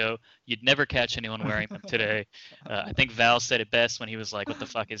sunglasses go. You'd never catch anyone wearing them today. I think Val said it best when he was like, what the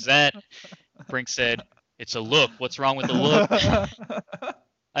fuck is that? Brink said, it's a look. What's wrong with the look?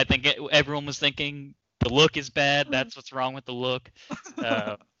 I think everyone was thinking the look is bad. That's what's wrong with the look.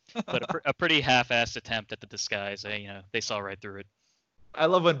 But a pretty half-assed attempt at the disguise. They saw right through it. I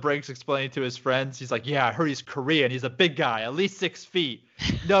love when Brink's explaining to his friends. He's like, yeah, I heard he's Korean. He's a big guy, at least 6 feet.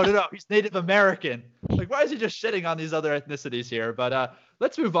 No, he's Native American. Like, why is he just shitting on these other ethnicities here? But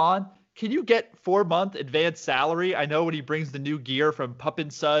let's move on. Can you get 4-month advance salary? I know when he brings the new gear from Puppin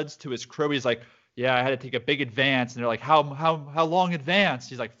Suds to his crew, he's like, yeah, I had to take a big advance. And they're like, how long advance?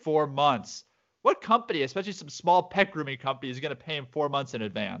 He's like, 4 months. What company, especially some small pet grooming company, is going to pay him 4 months in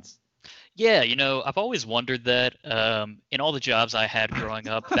advance? Yeah, I've always wondered that. In all the jobs I had growing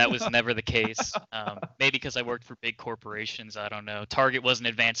up, that was never the case. Maybe because I worked for big corporations, I don't know. Target wasn't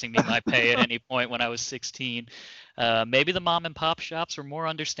advancing me my pay at any point when I was 16. Maybe the mom and pop shops were more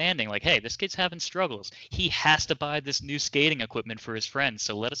understanding. Like, hey, this kid's having struggles. He has to buy this new skating equipment for his friends.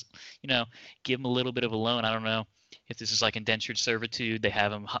 So let us, give him a little bit of a loan. I don't know if this is like indentured servitude. They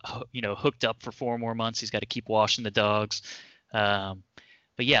have him, hooked up for 4 more months. He's got to keep washing the dogs.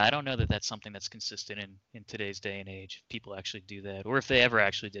 But yeah, I don't know that that's something that's consistent in today's day and age. If people actually do that, or if they ever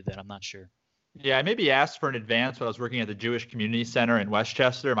actually did that, I'm not sure. Yeah, I maybe asked for an advance when I was working at the Jewish Community Center in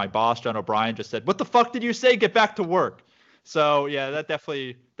Westchester. My boss, John O'Brien, just said, "What the fuck did you say? Get back to work." So yeah, that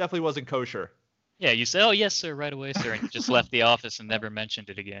definitely wasn't kosher. Yeah, you said, "Oh yes, sir," right away, sir, and you just left the office and never mentioned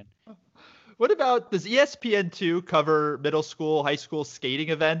it again. What about, does ESPN2 cover middle school, high school skating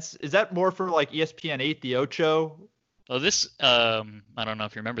events? Is that more for like ESPN8, the Ocho? Well, this, I don't know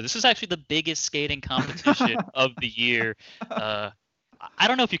if you remember, this is actually the biggest skating competition of the year. I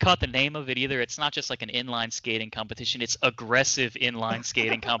don't know if you caught the name of it either. It's not just like an inline skating competition. It's aggressive inline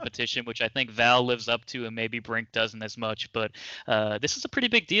skating competition, which I think Val lives up to and maybe Brink doesn't as much. But this is a pretty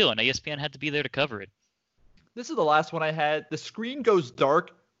big deal, and ESPN had to be there to cover it. This is the last one I had. The screen goes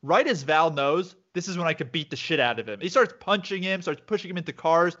dark right as Val knows this is when I could beat the shit out of him. He starts punching him, starts pushing him into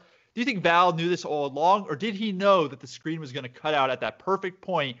cars. Do you think Val knew this all along, or did he know that the screen was going to cut out at that perfect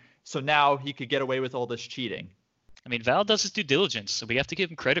point so now he could get away with all this cheating? I mean, Val does his due diligence, so we have to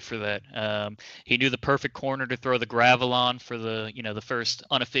give him credit for that. He knew the perfect corner to throw the gravel on for the first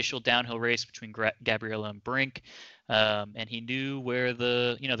unofficial downhill race between Gabriella and Brink, and he knew where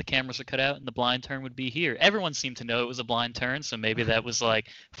the cameras are cut out and the blind turn would be here. Everyone seemed to know it was a blind turn, so maybe that was like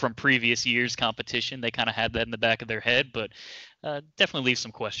from previous years' competition. They kind of had that in the back of their head, but definitely leaves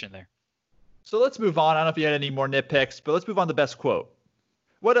some question there. So let's move on. I don't know if you had any more nitpicks, but let's move on to best quote.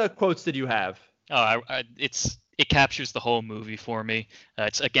 What quotes did you have? Oh, it captures the whole movie for me.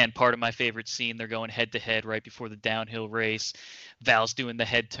 It's, again, part of my favorite scene. They're going head to head right before the downhill race. Val's doing the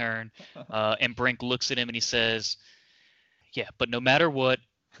head turn, and Brink looks at him and he says, yeah, but no matter what,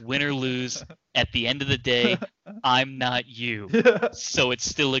 win or lose, at the end of the day, I'm not you. So it's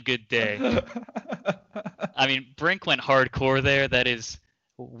still a good day. I mean, Brink went hardcore there. That is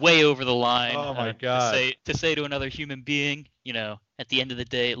way over the line. Oh, my God. To say to another human being, at the end of the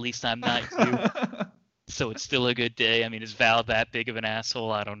day, at least I'm not you. So it's still a good day. I mean, is Val that big of an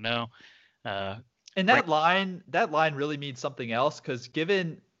asshole? I don't know. And that line really means something else, because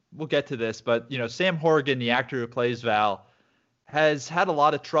we'll get to this, but Sam Horrigan, the actor who plays Val, has had a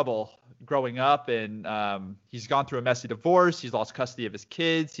lot of trouble growing up, and he's gone through a messy divorce. He's lost custody of his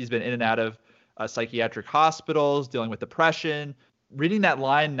kids. He's been in and out of psychiatric hospitals, dealing with depression. Reading that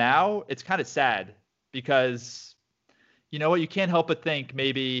line now, it's kind of sad, because you know what? You can't help but think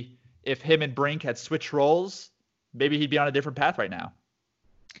maybe if him and Brink had switched roles, maybe he'd be on a different path right now.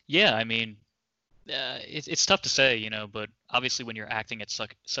 Yeah, I mean, it's tough to say, but obviously when you're acting at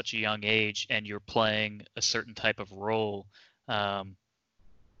such a young age and you're playing a certain type of role, I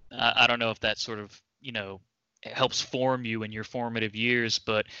don't know if that sort of, helps form you in your formative years,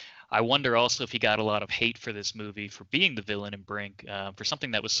 but I wonder also if he got a lot of hate for this movie for being the villain in Brink, for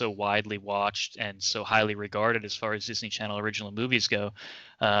something that was so widely watched and so highly regarded as far as Disney Channel original movies go.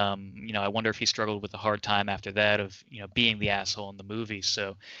 I wonder if he struggled with a hard time after that of, being the asshole in the movie.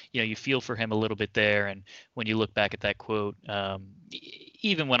 So, you feel for him a little bit there. And when you look back at that quote,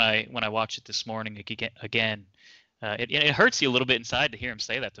 even when I watched it this morning again, it hurts you a little bit inside to hear him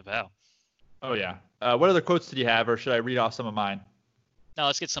say that to Val. Oh, yeah. What other quotes did you have, or should I read off some of mine? No,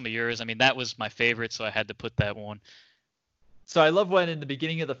 let's get some of yours. I mean, that was my favorite, so I had to put that one. So I love when in the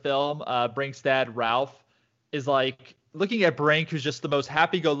beginning of the film, Brink's dad, Ralph, is like looking at Brink, who's just the most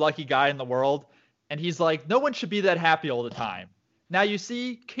happy-go-lucky guy in the world. And he's like, no one should be that happy all the time. Now you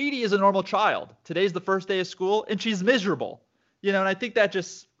see, Katie is a normal child. Today's the first day of school, and she's miserable. And I think that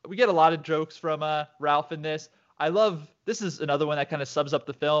we get a lot of jokes from Ralph in this. This is another one that kind of sums up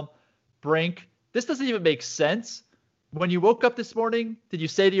the film. Brink, this doesn't even make sense. When you woke up this morning, did you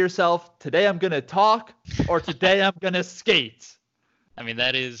say to yourself, today I'm going to talk, or today I'm going to skate? I mean,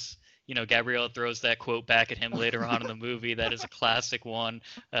 that is, Gabrielle throws that quote back at him later on in the movie. That is a classic one.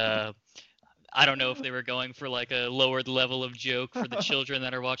 I don't know if they were going for like a lowered level of joke for the children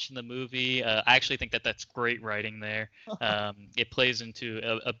that are watching the movie. I actually think that that's great writing there. It plays into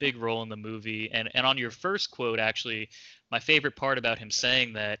a big role in the movie. And on your first quote, actually, my favorite part about him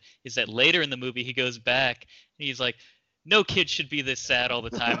saying that is that later in the movie, he goes back and he's like, no kid should be this sad all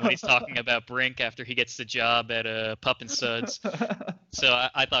the time when he's talking about Brink after he gets the job at Pup and Suds. So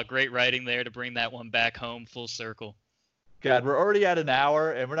I thought great writing there to bring that one back home full circle. God, we're already at an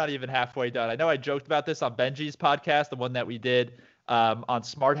hour, and we're not even halfway done. I know I joked about this on Benji's podcast, the one that we did on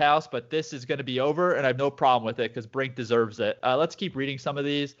Smart House, but this is going to be over, and I have no problem with it because Brink deserves it. Let's keep reading some of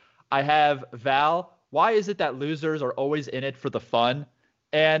these. I have Val. Why is it that losers are always in it for the fun?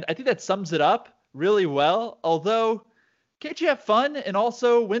 And I think that sums it up really well, although can't you have fun and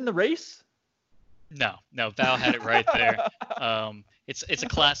also win the race? No, Val had it right there. It's a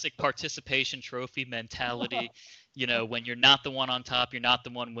classic participation trophy mentality. When you're not the one on top, you're not the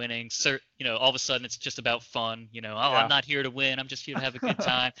one winning. All of a sudden it's just about fun. I'm not here to win. I'm just here to have a good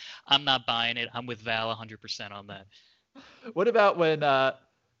time. I'm not buying it. I'm with Val 100% on that. What about when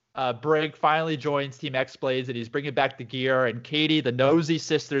Brink finally joins Team X-Blades and he's bringing back the gear, and Katie, the nosy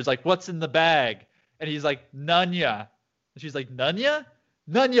sister, is like, what's in the bag? And he's like, Nunya. And she's like, Nunya?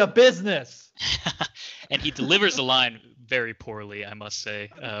 Nunya business. And he delivers the line very poorly, I must say.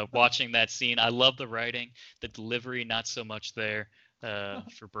 Watching that scene, I love the writing, the delivery, not so much there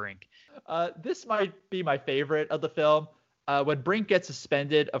for Brink. This might be my favorite of the film. When Brink gets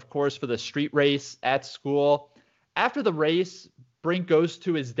suspended, of course, for the street race at school. After the race, Brink goes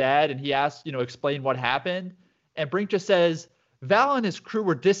to his dad and he asks, explain what happened. And Brink just says, Val and his crew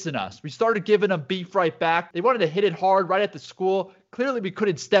were dissing us. We started giving them beef right back. They wanted to hit it hard right at the school. Clearly we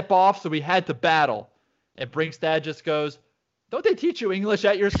couldn't step off, so we had to battle. And Brink's dad just goes, don't they teach you English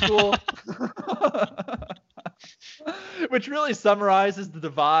at your school? Which really summarizes the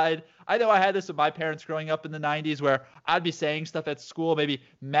divide. I know I had this with my parents growing up in the 90s where I'd be saying stuff at school, maybe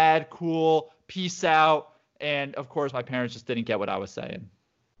mad cool, peace out. And of course, my parents just didn't get what I was saying.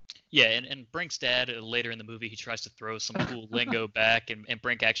 Yeah, and Brink's dad, later in the movie, he tries to throw some cool lingo back, and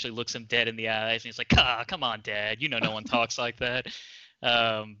Brink actually looks him dead in the eyes, and he's like, come on, Dad. You know no one talks like that.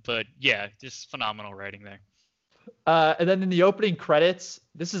 But yeah, just phenomenal writing there. And then in the opening credits,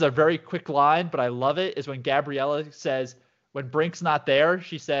 this is a very quick line, but I love it, is when Gabriella says, when Brink's not there,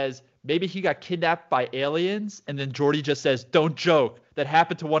 she says, maybe he got kidnapped by aliens. And then Jordy just says, don't joke. That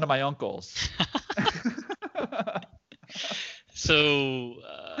happened to one of my uncles. So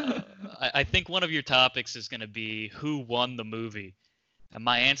I think one of your topics is going to be who won the movie. And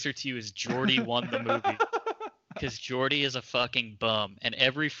my answer to you is Jordy won the movie. Because Jordy is a fucking bum. And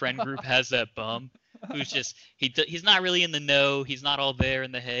every friend group has that bum who's just, he's not really in the know. He's not all there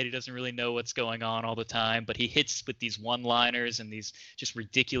in the head. He doesn't really know what's going on all the time. But he hits with these one-liners and these just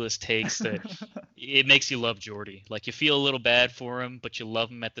ridiculous takes that it makes you love Jordy. Like, you feel a little bad for him, but you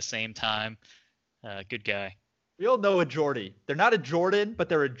love him at the same time. Good guy. We all know a Jordy. They're not a Jordan, but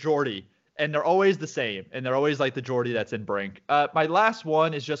they're a Jordy. And they're always the same. And they're always like the Jordy that's in Brink. My last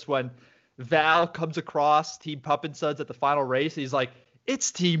one is just when Val comes across Team Pup and Suds at the final race. He's like,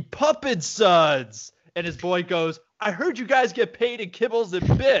 it's Team Pup and Suds. And his boy goes, I heard you guys get paid in kibbles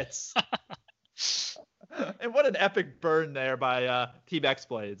and bits. And what an epic burn there by Team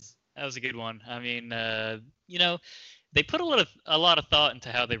X-Blades. That was a good one. I mean, they put a lot of thought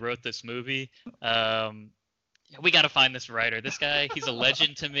into how they wrote this movie. We got to find this writer. This guy, he's a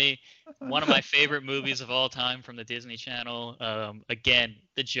legend to me. One of my favorite movies of all time from the Disney Channel. Again,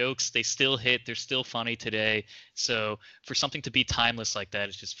 the jokes, they still hit. They're still funny today. So for something to be timeless like that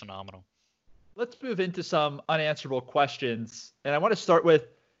is just phenomenal. Let's move into some unanswerable questions. And I want to start with,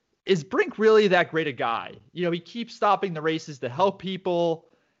 is Brink really that great a guy? You know, he keeps stopping the races to help people.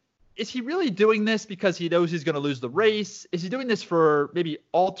 Is he really doing this because he knows he's going to lose the race? Is he doing this for maybe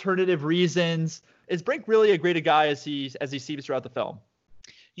alternative reasons? Is Brink really a great a guy as he seems throughout the film?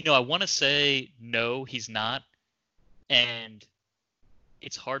 You know, I want to say no, he's not. And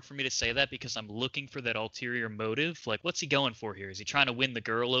it's hard for me to say that because I'm looking for that ulterior motive. Like, what's he going for here? Is he trying to win the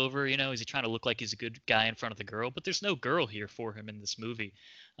girl over? You know, is he trying to look like he's a good guy in front of the girl? But there's no girl here for him in this movie.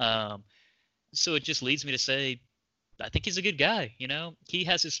 So it just leads me to say, I think he's a good guy. You know, he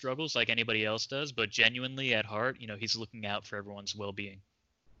has his struggles like anybody else does, but genuinely at heart, you know, he's looking out for everyone's well-being.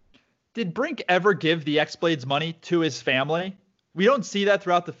 Did Brink ever give the X-Blades money to his family? We don't see that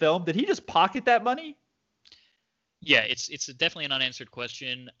throughout the film. Did he just pocket that money? Yeah, it's definitely an unanswered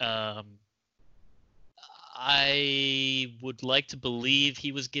question. I would like to believe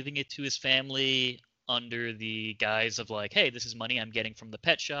he was giving it to his family under the guise of like, hey, this is money I'm getting from the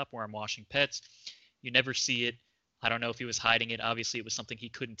pet shop where I'm washing pets. You never see it. I don't know if he was hiding it. Obviously, it was something he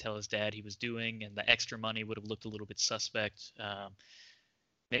couldn't tell his dad he was doing, and the extra money would have looked a little bit suspect.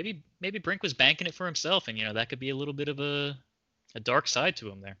 Maybe Brink was banking it for himself, and, you know, that could be a little bit of a dark side to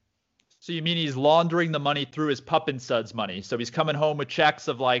him there. So you mean he's laundering the money through his Pup and Suds money? So he's coming home with checks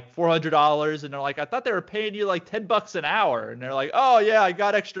of like $400, and they're like, I thought they were paying you like $10 an hour. And they're like, oh yeah, I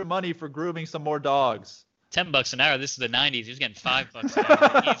got extra money for grooming some more dogs. $10 an hour. This is the 90s. He was getting $5 an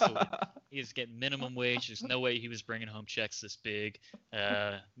hour easily. He was getting minimum wage. There's no way he was bringing home checks this big.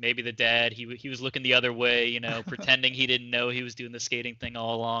 Maybe the dad, he was looking the other way, you know, pretending he didn't know he was doing the skating thing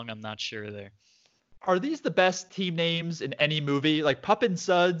all along. I'm not sure there. Are these the best team names in any movie? Like Pup and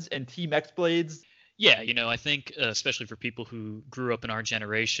Suds and Team X-Blades? Yeah, you know, I think especially for people who grew up in our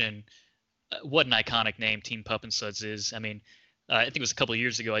generation, what an iconic name Team Pup and Suds is. I mean, I think it was a couple of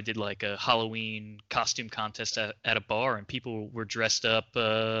years ago I did like a Halloween costume contest at a bar, and people were dressed up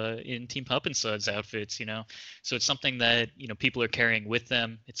in Team Pup and Suds outfits, you know. So it's something that, you know, people are carrying with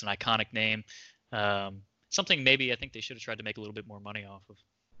them. It's an iconic name. Something maybe I think they should have tried to make a little bit more money off of.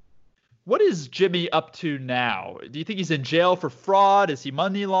 What is Jimmy up to now? Do you think he's in jail for fraud? Is he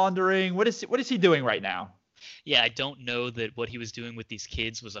money laundering? What is he doing right now? Yeah, I don't know that what he was doing with these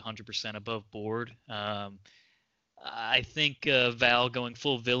kids was 100% above board. I think Val going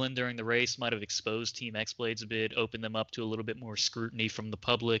full villain during the race might have exposed Team X-Blades a bit, opened them up to a little bit more scrutiny from the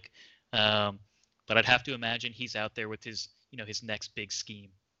public. But I'd have to imagine he's out there with his next big scheme.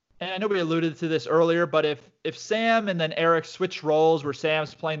 And I know we alluded to this earlier, but if Sam and then Eric switch roles, where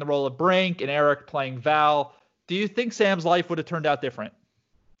Sam's playing the role of Brink and Eric playing Val, do you think Sam's life would have turned out different?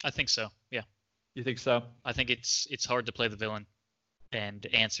 I think so, yeah. You think so? I think it's hard to play the villain and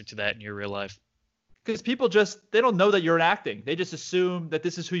answer to that in your real life. Because people they don't know that you're in acting. They just assume that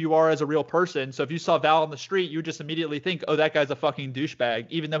this is who you are as a real person. So if you saw Val on the street, you would just immediately think, oh, that guy's a fucking douchebag,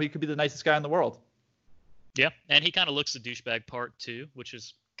 even though he could be the nicest guy in the world. Yeah, and he kind of looks the douchebag part too, which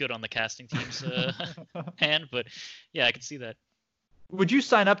is good on the casting team's hand. But yeah, I can see that. Would you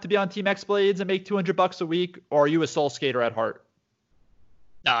sign up to be on Team X Blades and make $200 a week, or are you a soul skater at heart?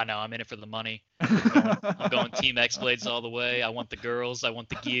 Nah, no, I'm in it for the money. I'm going Team X Blades all the way. I want the girls. I want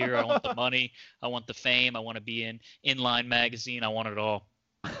the gear. I want the money. I want the fame. I want to be in Inline magazine. I want it all.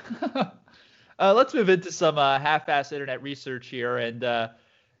 Let's move into some half-assed internet research here. And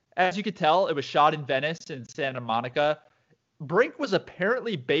as you could tell, it was shot in Venice and Santa Monica. Brink was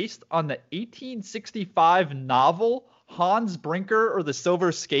apparently based on the 1865 novel Hans Brinker or the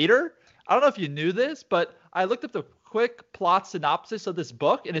Silver Skater. I don't know if you knew this, but I looked up the quick plot synopsis of this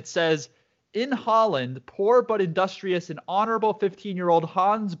book, and it says, in Holland, poor but industrious and honorable 15-year-old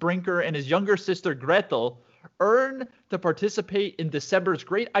Hans Brinker and his younger sister Gretel earn to participate in December's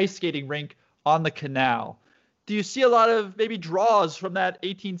great ice skating rink on the canal. Do you see a lot of maybe draws from that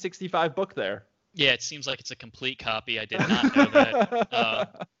 1865 book there? Yeah, it seems like it's a complete copy. I did not know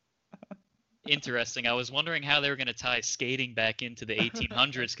that. Interesting. I was wondering how they were going to tie skating back into the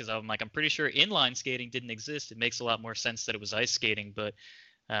 1800s because I'm pretty sure inline skating didn't exist. It makes a lot more sense that it was ice skating, but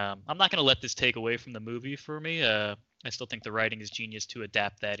I'm not going to let this take away from the movie for me. I still think the writing is genius to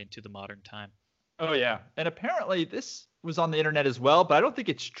adapt that into the modern time. Oh, yeah. And apparently this was on the internet as well, but I don't think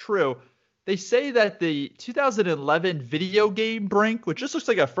it's true. They say that the 2011 video game Brink, which just looks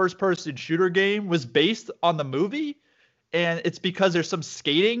like a first-person shooter game, was based on the movie. And it's because there's some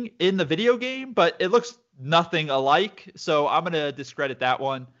skating in the video game, but it looks nothing alike. So I'm going to discredit that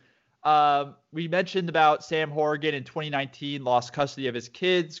one. We mentioned about Sam Horrigan in 2019, lost custody of his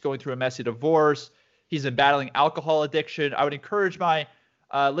kids, going through a messy divorce. He's been battling alcohol addiction. I would encourage my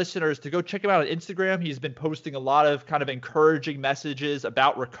listeners to go check him out on Instagram. He's been posting a lot of kind of encouraging messages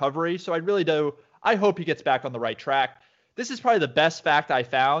about recovery. So I hope he gets back on the right track. This is probably the best fact I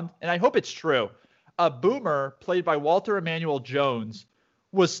found, and I hope it's true. A Boomer, played by Walter Emmanuel Jones,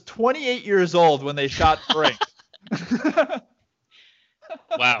 was 28 years old when they shot Brink.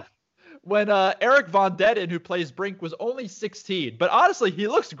 Wow. When Eric Von Detten, who plays Brink, was only 16. But honestly, he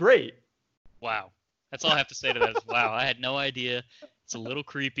looks great. Wow. That's all I have to say to that is wow. I had no idea. It's a little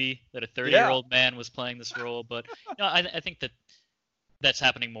creepy that a 30-year-old man was playing this role. But I think that's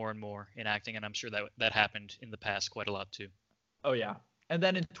happening more and more in acting, and I'm sure that happened in the past quite a lot too. Oh, yeah. And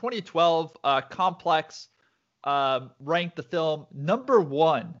then in 2012, Complex ranked the film number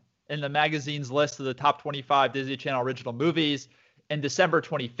 1 in the magazine's list of the top 25 Disney Channel original movies. In December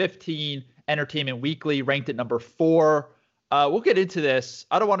 2015, Entertainment Weekly ranked it number 4. We'll get into this.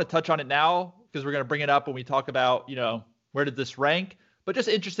 I don't want to touch on it now because we're going to bring it up when we talk about, where did this rank? But just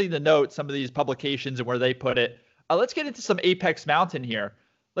interesting to note some of these publications and where they put it. Let's get into some Apex Mountain here.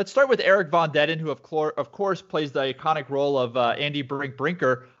 Let's start with Eric Von Detten, who of course plays the iconic role of Andy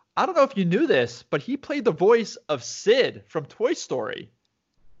Brinker. I don't know if you knew this, but he played the voice of Sid from Toy Story.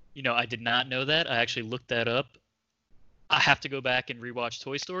 I did not know that. I actually looked that up. I have to go back and rewatch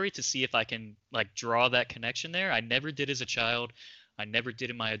Toy Story to see if I can draw that connection there. I never did as a child. I never did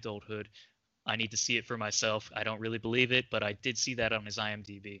in my adulthood. I need to see it for myself. I don't really believe it, but I did see that on his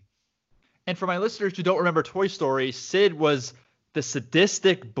IMDb. And for my listeners who don't remember Toy Story, Sid was the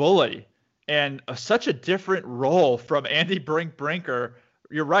sadistic bully, and such a different role from Andy Brinker.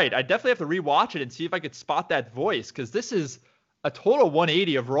 You're right. I definitely have to rewatch it and see if I could spot that voice, because this is a total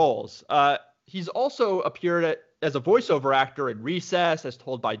 180 of roles. He's also appeared as a voiceover actor in Recess, as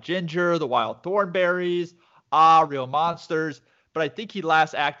told by Ginger, The Wild Thornberrys, Real Monsters. But I think he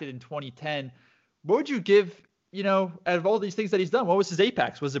last acted in 2010. What would you give, out of all these things that he's done, what was his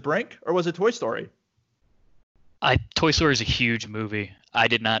apex? Was it Brink or was it Toy Story? Toy Story is a huge movie. I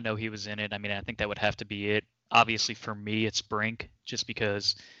did not know he was in it. I mean, I think that would have to be it. Obviously, for me, it's Brink, just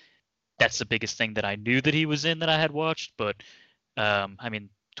because that's the biggest thing that I knew that he was in that I had watched. But,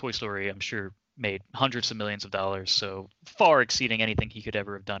 Toy Story, I'm sure, made hundreds of millions of dollars, so far exceeding anything he could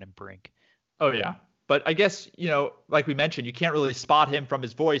ever have done in Brink. Oh, yeah. But I guess, like we mentioned, you can't really spot him from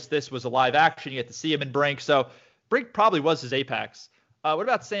his voice. This was a live action. You get to see him in Brink. So Brink probably was his apex. What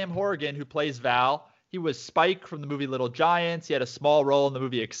about Sam Horrigan, who plays Val? He was Spike from the movie Little Giants. He had a small role in the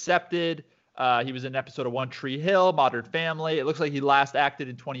movie Accepted. He was in an episode of One Tree Hill, Modern Family. It looks like he last acted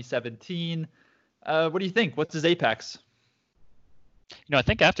in 2017. What do you think? What's his apex? I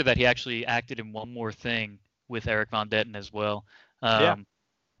think after that he actually acted in one more thing with Eric Von Detten as well. Yeah.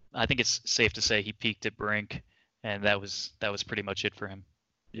 I think it's safe to say he peaked at Brink, and that was pretty much it for him.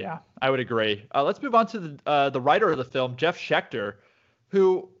 Yeah, I would agree. Let's move on to the writer of the film, Jeff Schechter,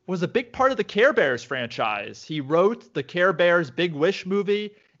 who was a big part of the Care Bears franchise. He wrote the Care Bears Big Wish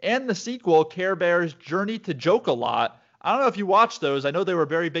movie and the sequel, Care Bears Journey to Joke-A-Lot. I don't know if you watched those. I know they were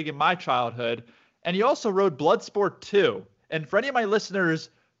very big in my childhood. And he also wrote Bloodsport 2. And for any of my listeners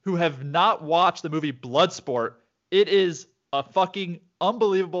who have not watched the movie Bloodsport, it is a fucking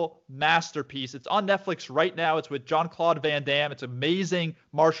unbelievable masterpiece. It's on Netflix right now. It's with Jean-Claude Van Damme. It's an amazing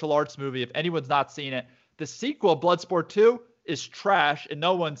martial arts movie if anyone's not seen it. The sequel, Bloodsport 2, is trash and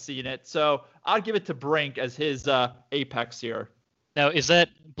no one's seen it. So I'll give it to Brink as his apex here. Now, is that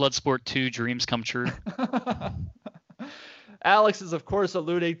Bloodsport 2 Dreams Come True? Alex is, of course,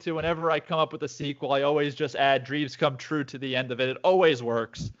 alluding to whenever I come up with a sequel, I always just add Dreams Come True to the end of it. It always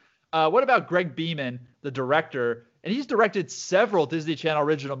works. What about Greg Beeman, the director? And he's directed several Disney Channel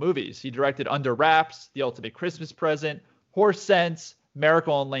original movies. He directed Under Wraps, The Ultimate Christmas Present, Horse Sense,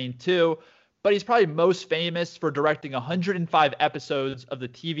 Miracle on Lane 2. But he's probably most famous for directing 105 episodes of the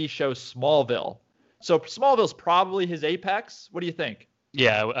TV show Smallville. So Smallville's probably his apex. What do you think?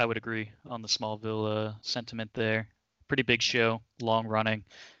 Yeah, I would agree on the Smallville sentiment there. Pretty big show, long running.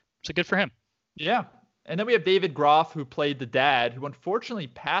 So good for him. Yeah. And then we have David Groff, who played the dad, who unfortunately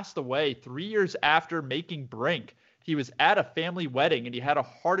passed away 3 years after making Brink. He was at a family wedding and he had a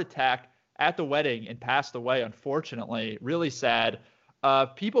heart attack at the wedding and passed away, unfortunately. Really sad.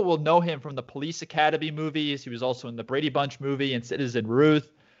 People will know him from the Police Academy movies. He was also in the Brady Bunch movie and Citizen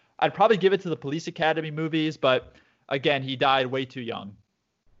Ruth. I'd probably give it to the Police Academy movies, but again, he died way too young.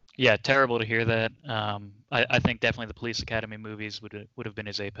 Yeah, terrible to hear that. I think definitely the Police Academy movies would have been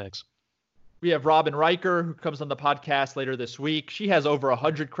his apex. We have Robin Riker, who comes on the podcast later this week. She has over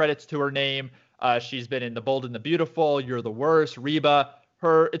 100 credits to her name. She's been in The Bold and the Beautiful, You're the Worst, Reba.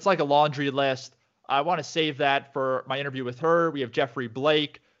 It's like a laundry list. I want to save that for my interview with her. We have Jeffrey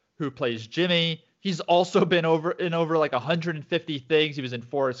Blake, who plays Jimmy. He's also been over like 150 things. He was in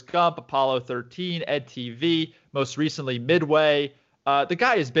Forrest Gump, Apollo 13, Ed TV, most recently Midway. The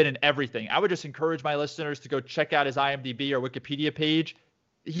guy has been in everything. I would just encourage my listeners to go check out his IMDb or Wikipedia page.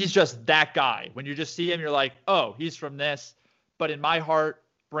 He's just that guy. When you just see him, you're like, oh, he's from this. But in my heart,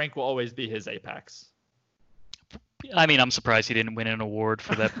 Brink will always be his apex. I mean, I'm surprised he didn't win an award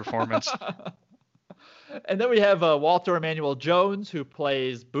for that performance. And then we have Walter Emmanuel Jones, who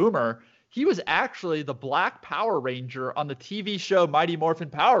plays Boomer. He was actually the Black Power Ranger on the TV show Mighty Morphin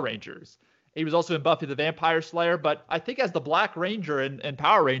Power Rangers. He was also in Buffy the Vampire Slayer, but I think as the Black Ranger in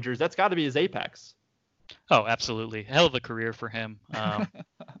Power Rangers, that's got to be his apex. Oh, absolutely. Hell of a career for him. I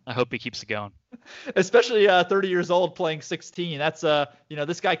hope he keeps it going. Especially 30 years old playing 16. That's,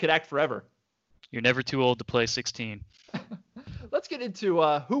 this guy could act forever. You're never too old to play 16. Let's get into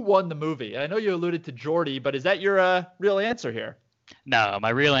who won the movie. I know you alluded to Jordy, but is that your real answer here? No, my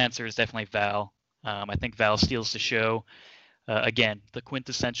real answer is definitely Val. I think Val steals the show. Again, the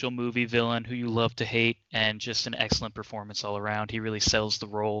quintessential movie villain who you love to hate, and just an excellent performance all around. He really sells the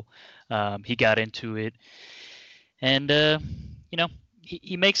role. He got into it, and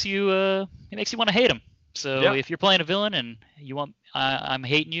he makes you want to hate him. So if you're playing a villain and I'm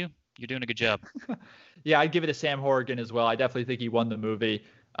hating you, you're doing a good job. Yeah, I'd give it to Sam Horrigan as well. I definitely think he won the movie.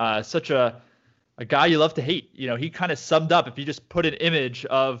 Such a guy you love to hate. He kind of summed up, if you just put an image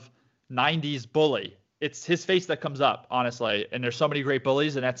of 90s bully, it's his face that comes up, honestly. And there's so many great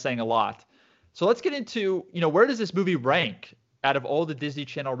bullies, and that's saying a lot. So let's get into, where does this movie rank out of all the Disney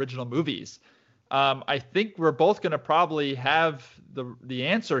Channel original movies? I think we're both going to probably have the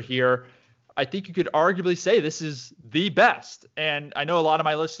answer here. I think you could arguably say this is the best. And I know a lot of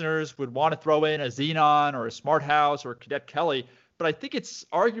my listeners would want to throw in a Xenon or a Smart House or a Cadet Kelly, but I think it's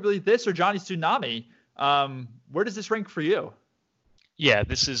arguably this or Johnny Tsunami. Where does this rank for you? Yeah,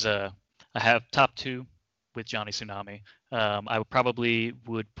 this is I have top two with Johnny Tsunami. I probably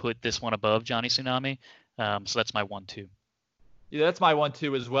would put this one above Johnny Tsunami. So that's my 1-2. Yeah, that's my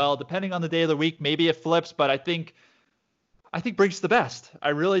 1-2 as well. Depending on the day of the week, maybe it flips, but I think Brink's the best. I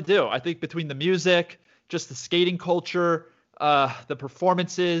really do. I think between the music, just the skating culture, the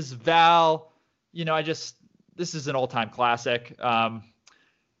performances, Val, this is an all-time classic.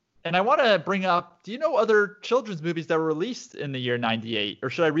 And I want to bring up, do you know other children's movies that were released in the year 98? Or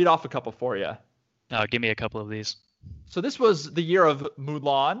should I read off a couple for you? Give me a couple of these. So this was the year of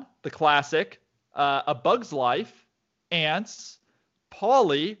Mulan, the classic, A Bug's Life, Ants,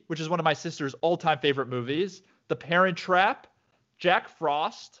 Paulie, which is one of my sister's all-time favorite movies, The Parent Trap, Jack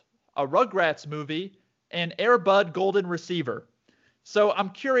Frost, a Rugrats movie, and Air Bud Golden Receiver. So I'm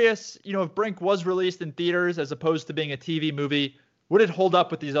curious, if Brink was released in theaters as opposed to being a TV movie, would it hold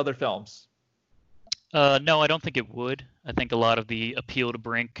up with these other films? No, I don't think it would. I think a lot of the appeal to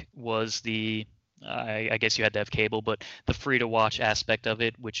Brink was I guess you had to have cable, but the free-to-watch aspect of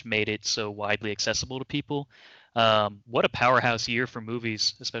it, which made it so widely accessible to people. What a powerhouse year for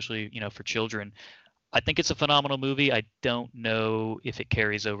movies, especially, for children. I think it's a phenomenal movie. I don't know if it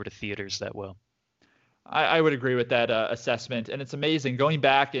carries over to theaters that well. I would agree with that assessment. And it's amazing going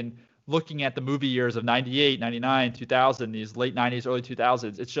back and looking at the movie years of 98, 99, 2000, these late 90s, early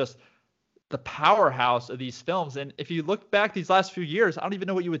 2000s. It's just the powerhouse of these films. And if you look back these last few years, I don't even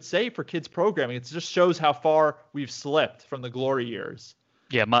know what you would say for kids programming. It just shows how far we've slipped from the glory years.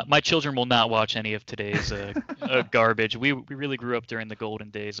 Yeah, my children will not watch any of today's garbage. We really grew up during the golden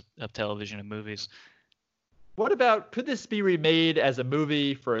days of television and movies. What about, could this be remade as a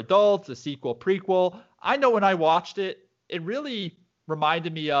movie for adults, a sequel, prequel? I know when I watched it, it really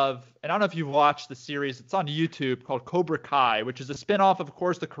reminded me of, and I don't know if you've watched the series, it's on YouTube, called Cobra Kai, which is a spinoff of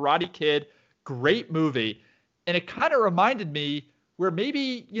course, The Karate Kid. Great movie. And it kind of reminded me where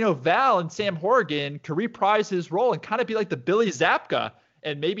maybe, Val and Sam Horrigan could reprise his role and kind of be like the Billy Zabka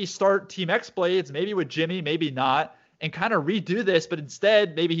and maybe start Team X-Blades, maybe with Jimmy, maybe not, and kind of redo this. But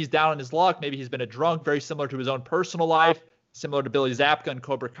instead, maybe he's down on his luck. Maybe he's been a drunk, very similar to his own personal life, similar to Billy Zabka and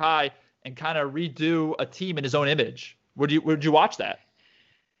Cobra Kai, and kind of redo a team in his own image. Would you watch that?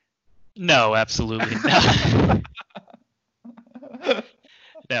 No, absolutely not.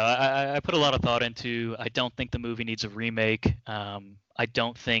 No, I put a lot of thought into. I don't think the movie needs a remake. I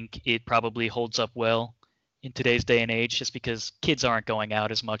don't think it probably holds up well in today's day and age, just because kids aren't going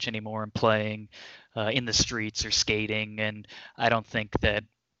out as much anymore and playing in the streets or skating, and I don't think that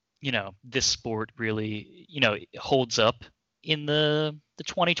this sport really holds up in the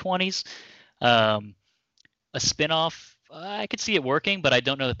 2020s. A spinoff, I could see it working, but I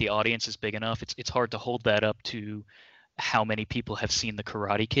don't know that the audience is big enough. It's hard to hold that up to how many people have seen The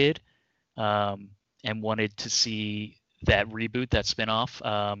Karate Kid and wanted to see that reboot, that spinoff,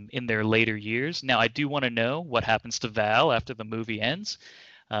 in their later years. Now, I do want to know what happens to Val after the movie ends.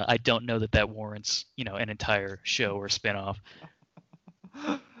 I don't know that warrants, an entire show or spinoff.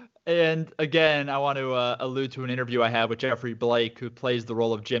 And again, I want to allude to an interview I have with Jeffrey Blake, who plays the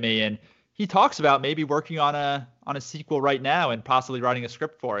role of Jimmy, and he talks about maybe working on a sequel right now and possibly writing a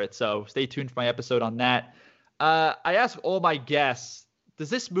script for it. So stay tuned for my episode on that. I ask all my guests, does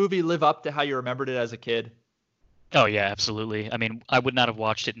this movie live up to how you remembered it as a kid? Oh, yeah, absolutely. I mean, I would not have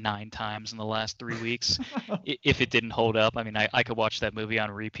watched it 9 times in the last 3 weeks if it didn't hold up. I mean, I could watch that movie on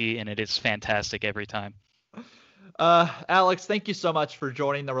repeat, and it is fantastic every time. Alex, thank you so much for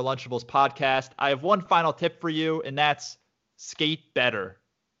joining the Relunchables podcast. I have one final tip for you, and that's skate better.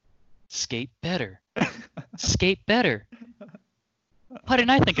 Skate better. Skate better. Why didn't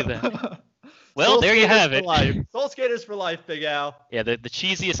I think of that? Well, Soul there you have it. Life. Soul Skaters for life, Big Al. Yeah, the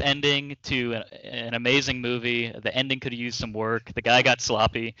cheesiest ending to an amazing movie. The ending could have used some work. The guy got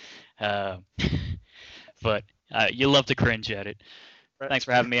sloppy. But you love to cringe at it. Right. Thanks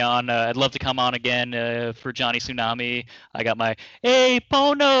for having me on. I'd love to come on again for Johnny Tsunami. I got my "Hey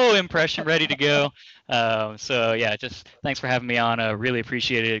Pono" impression ready to go. So yeah, just thanks for having me on. Really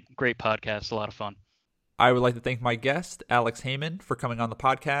appreciate it. Great podcast. A lot of fun. I would like to thank my guest, Alex Heyman, for coming on the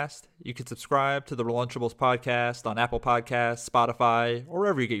podcast. You can subscribe to the Relunchables podcast on Apple Podcasts, Spotify, or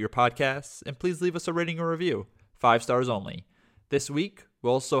wherever you get your podcasts. And please leave us a rating or review. 5 stars only. This week,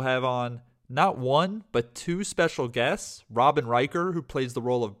 we'll also have on not one, but 2 special guests, Robin Riker, who plays the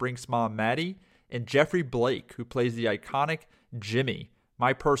role of Brink's mom, Maddie, and Jeffrey Blake, who plays the iconic Jimmy,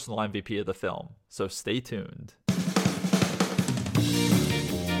 my personal MVP of the film. So stay tuned.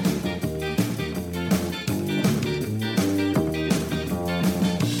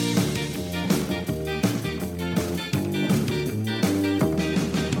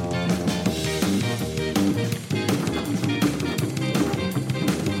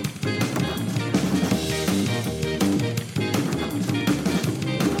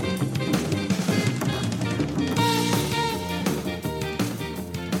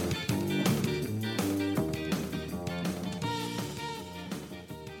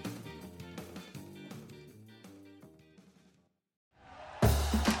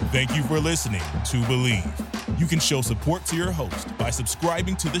 Thank you for listening to Believe. You can show support to your host by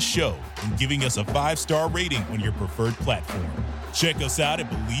subscribing to the show and giving us a 5-star rating on your preferred platform. Check us out at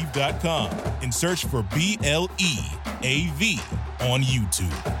Believe.com and search for BLEAV on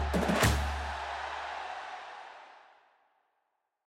YouTube.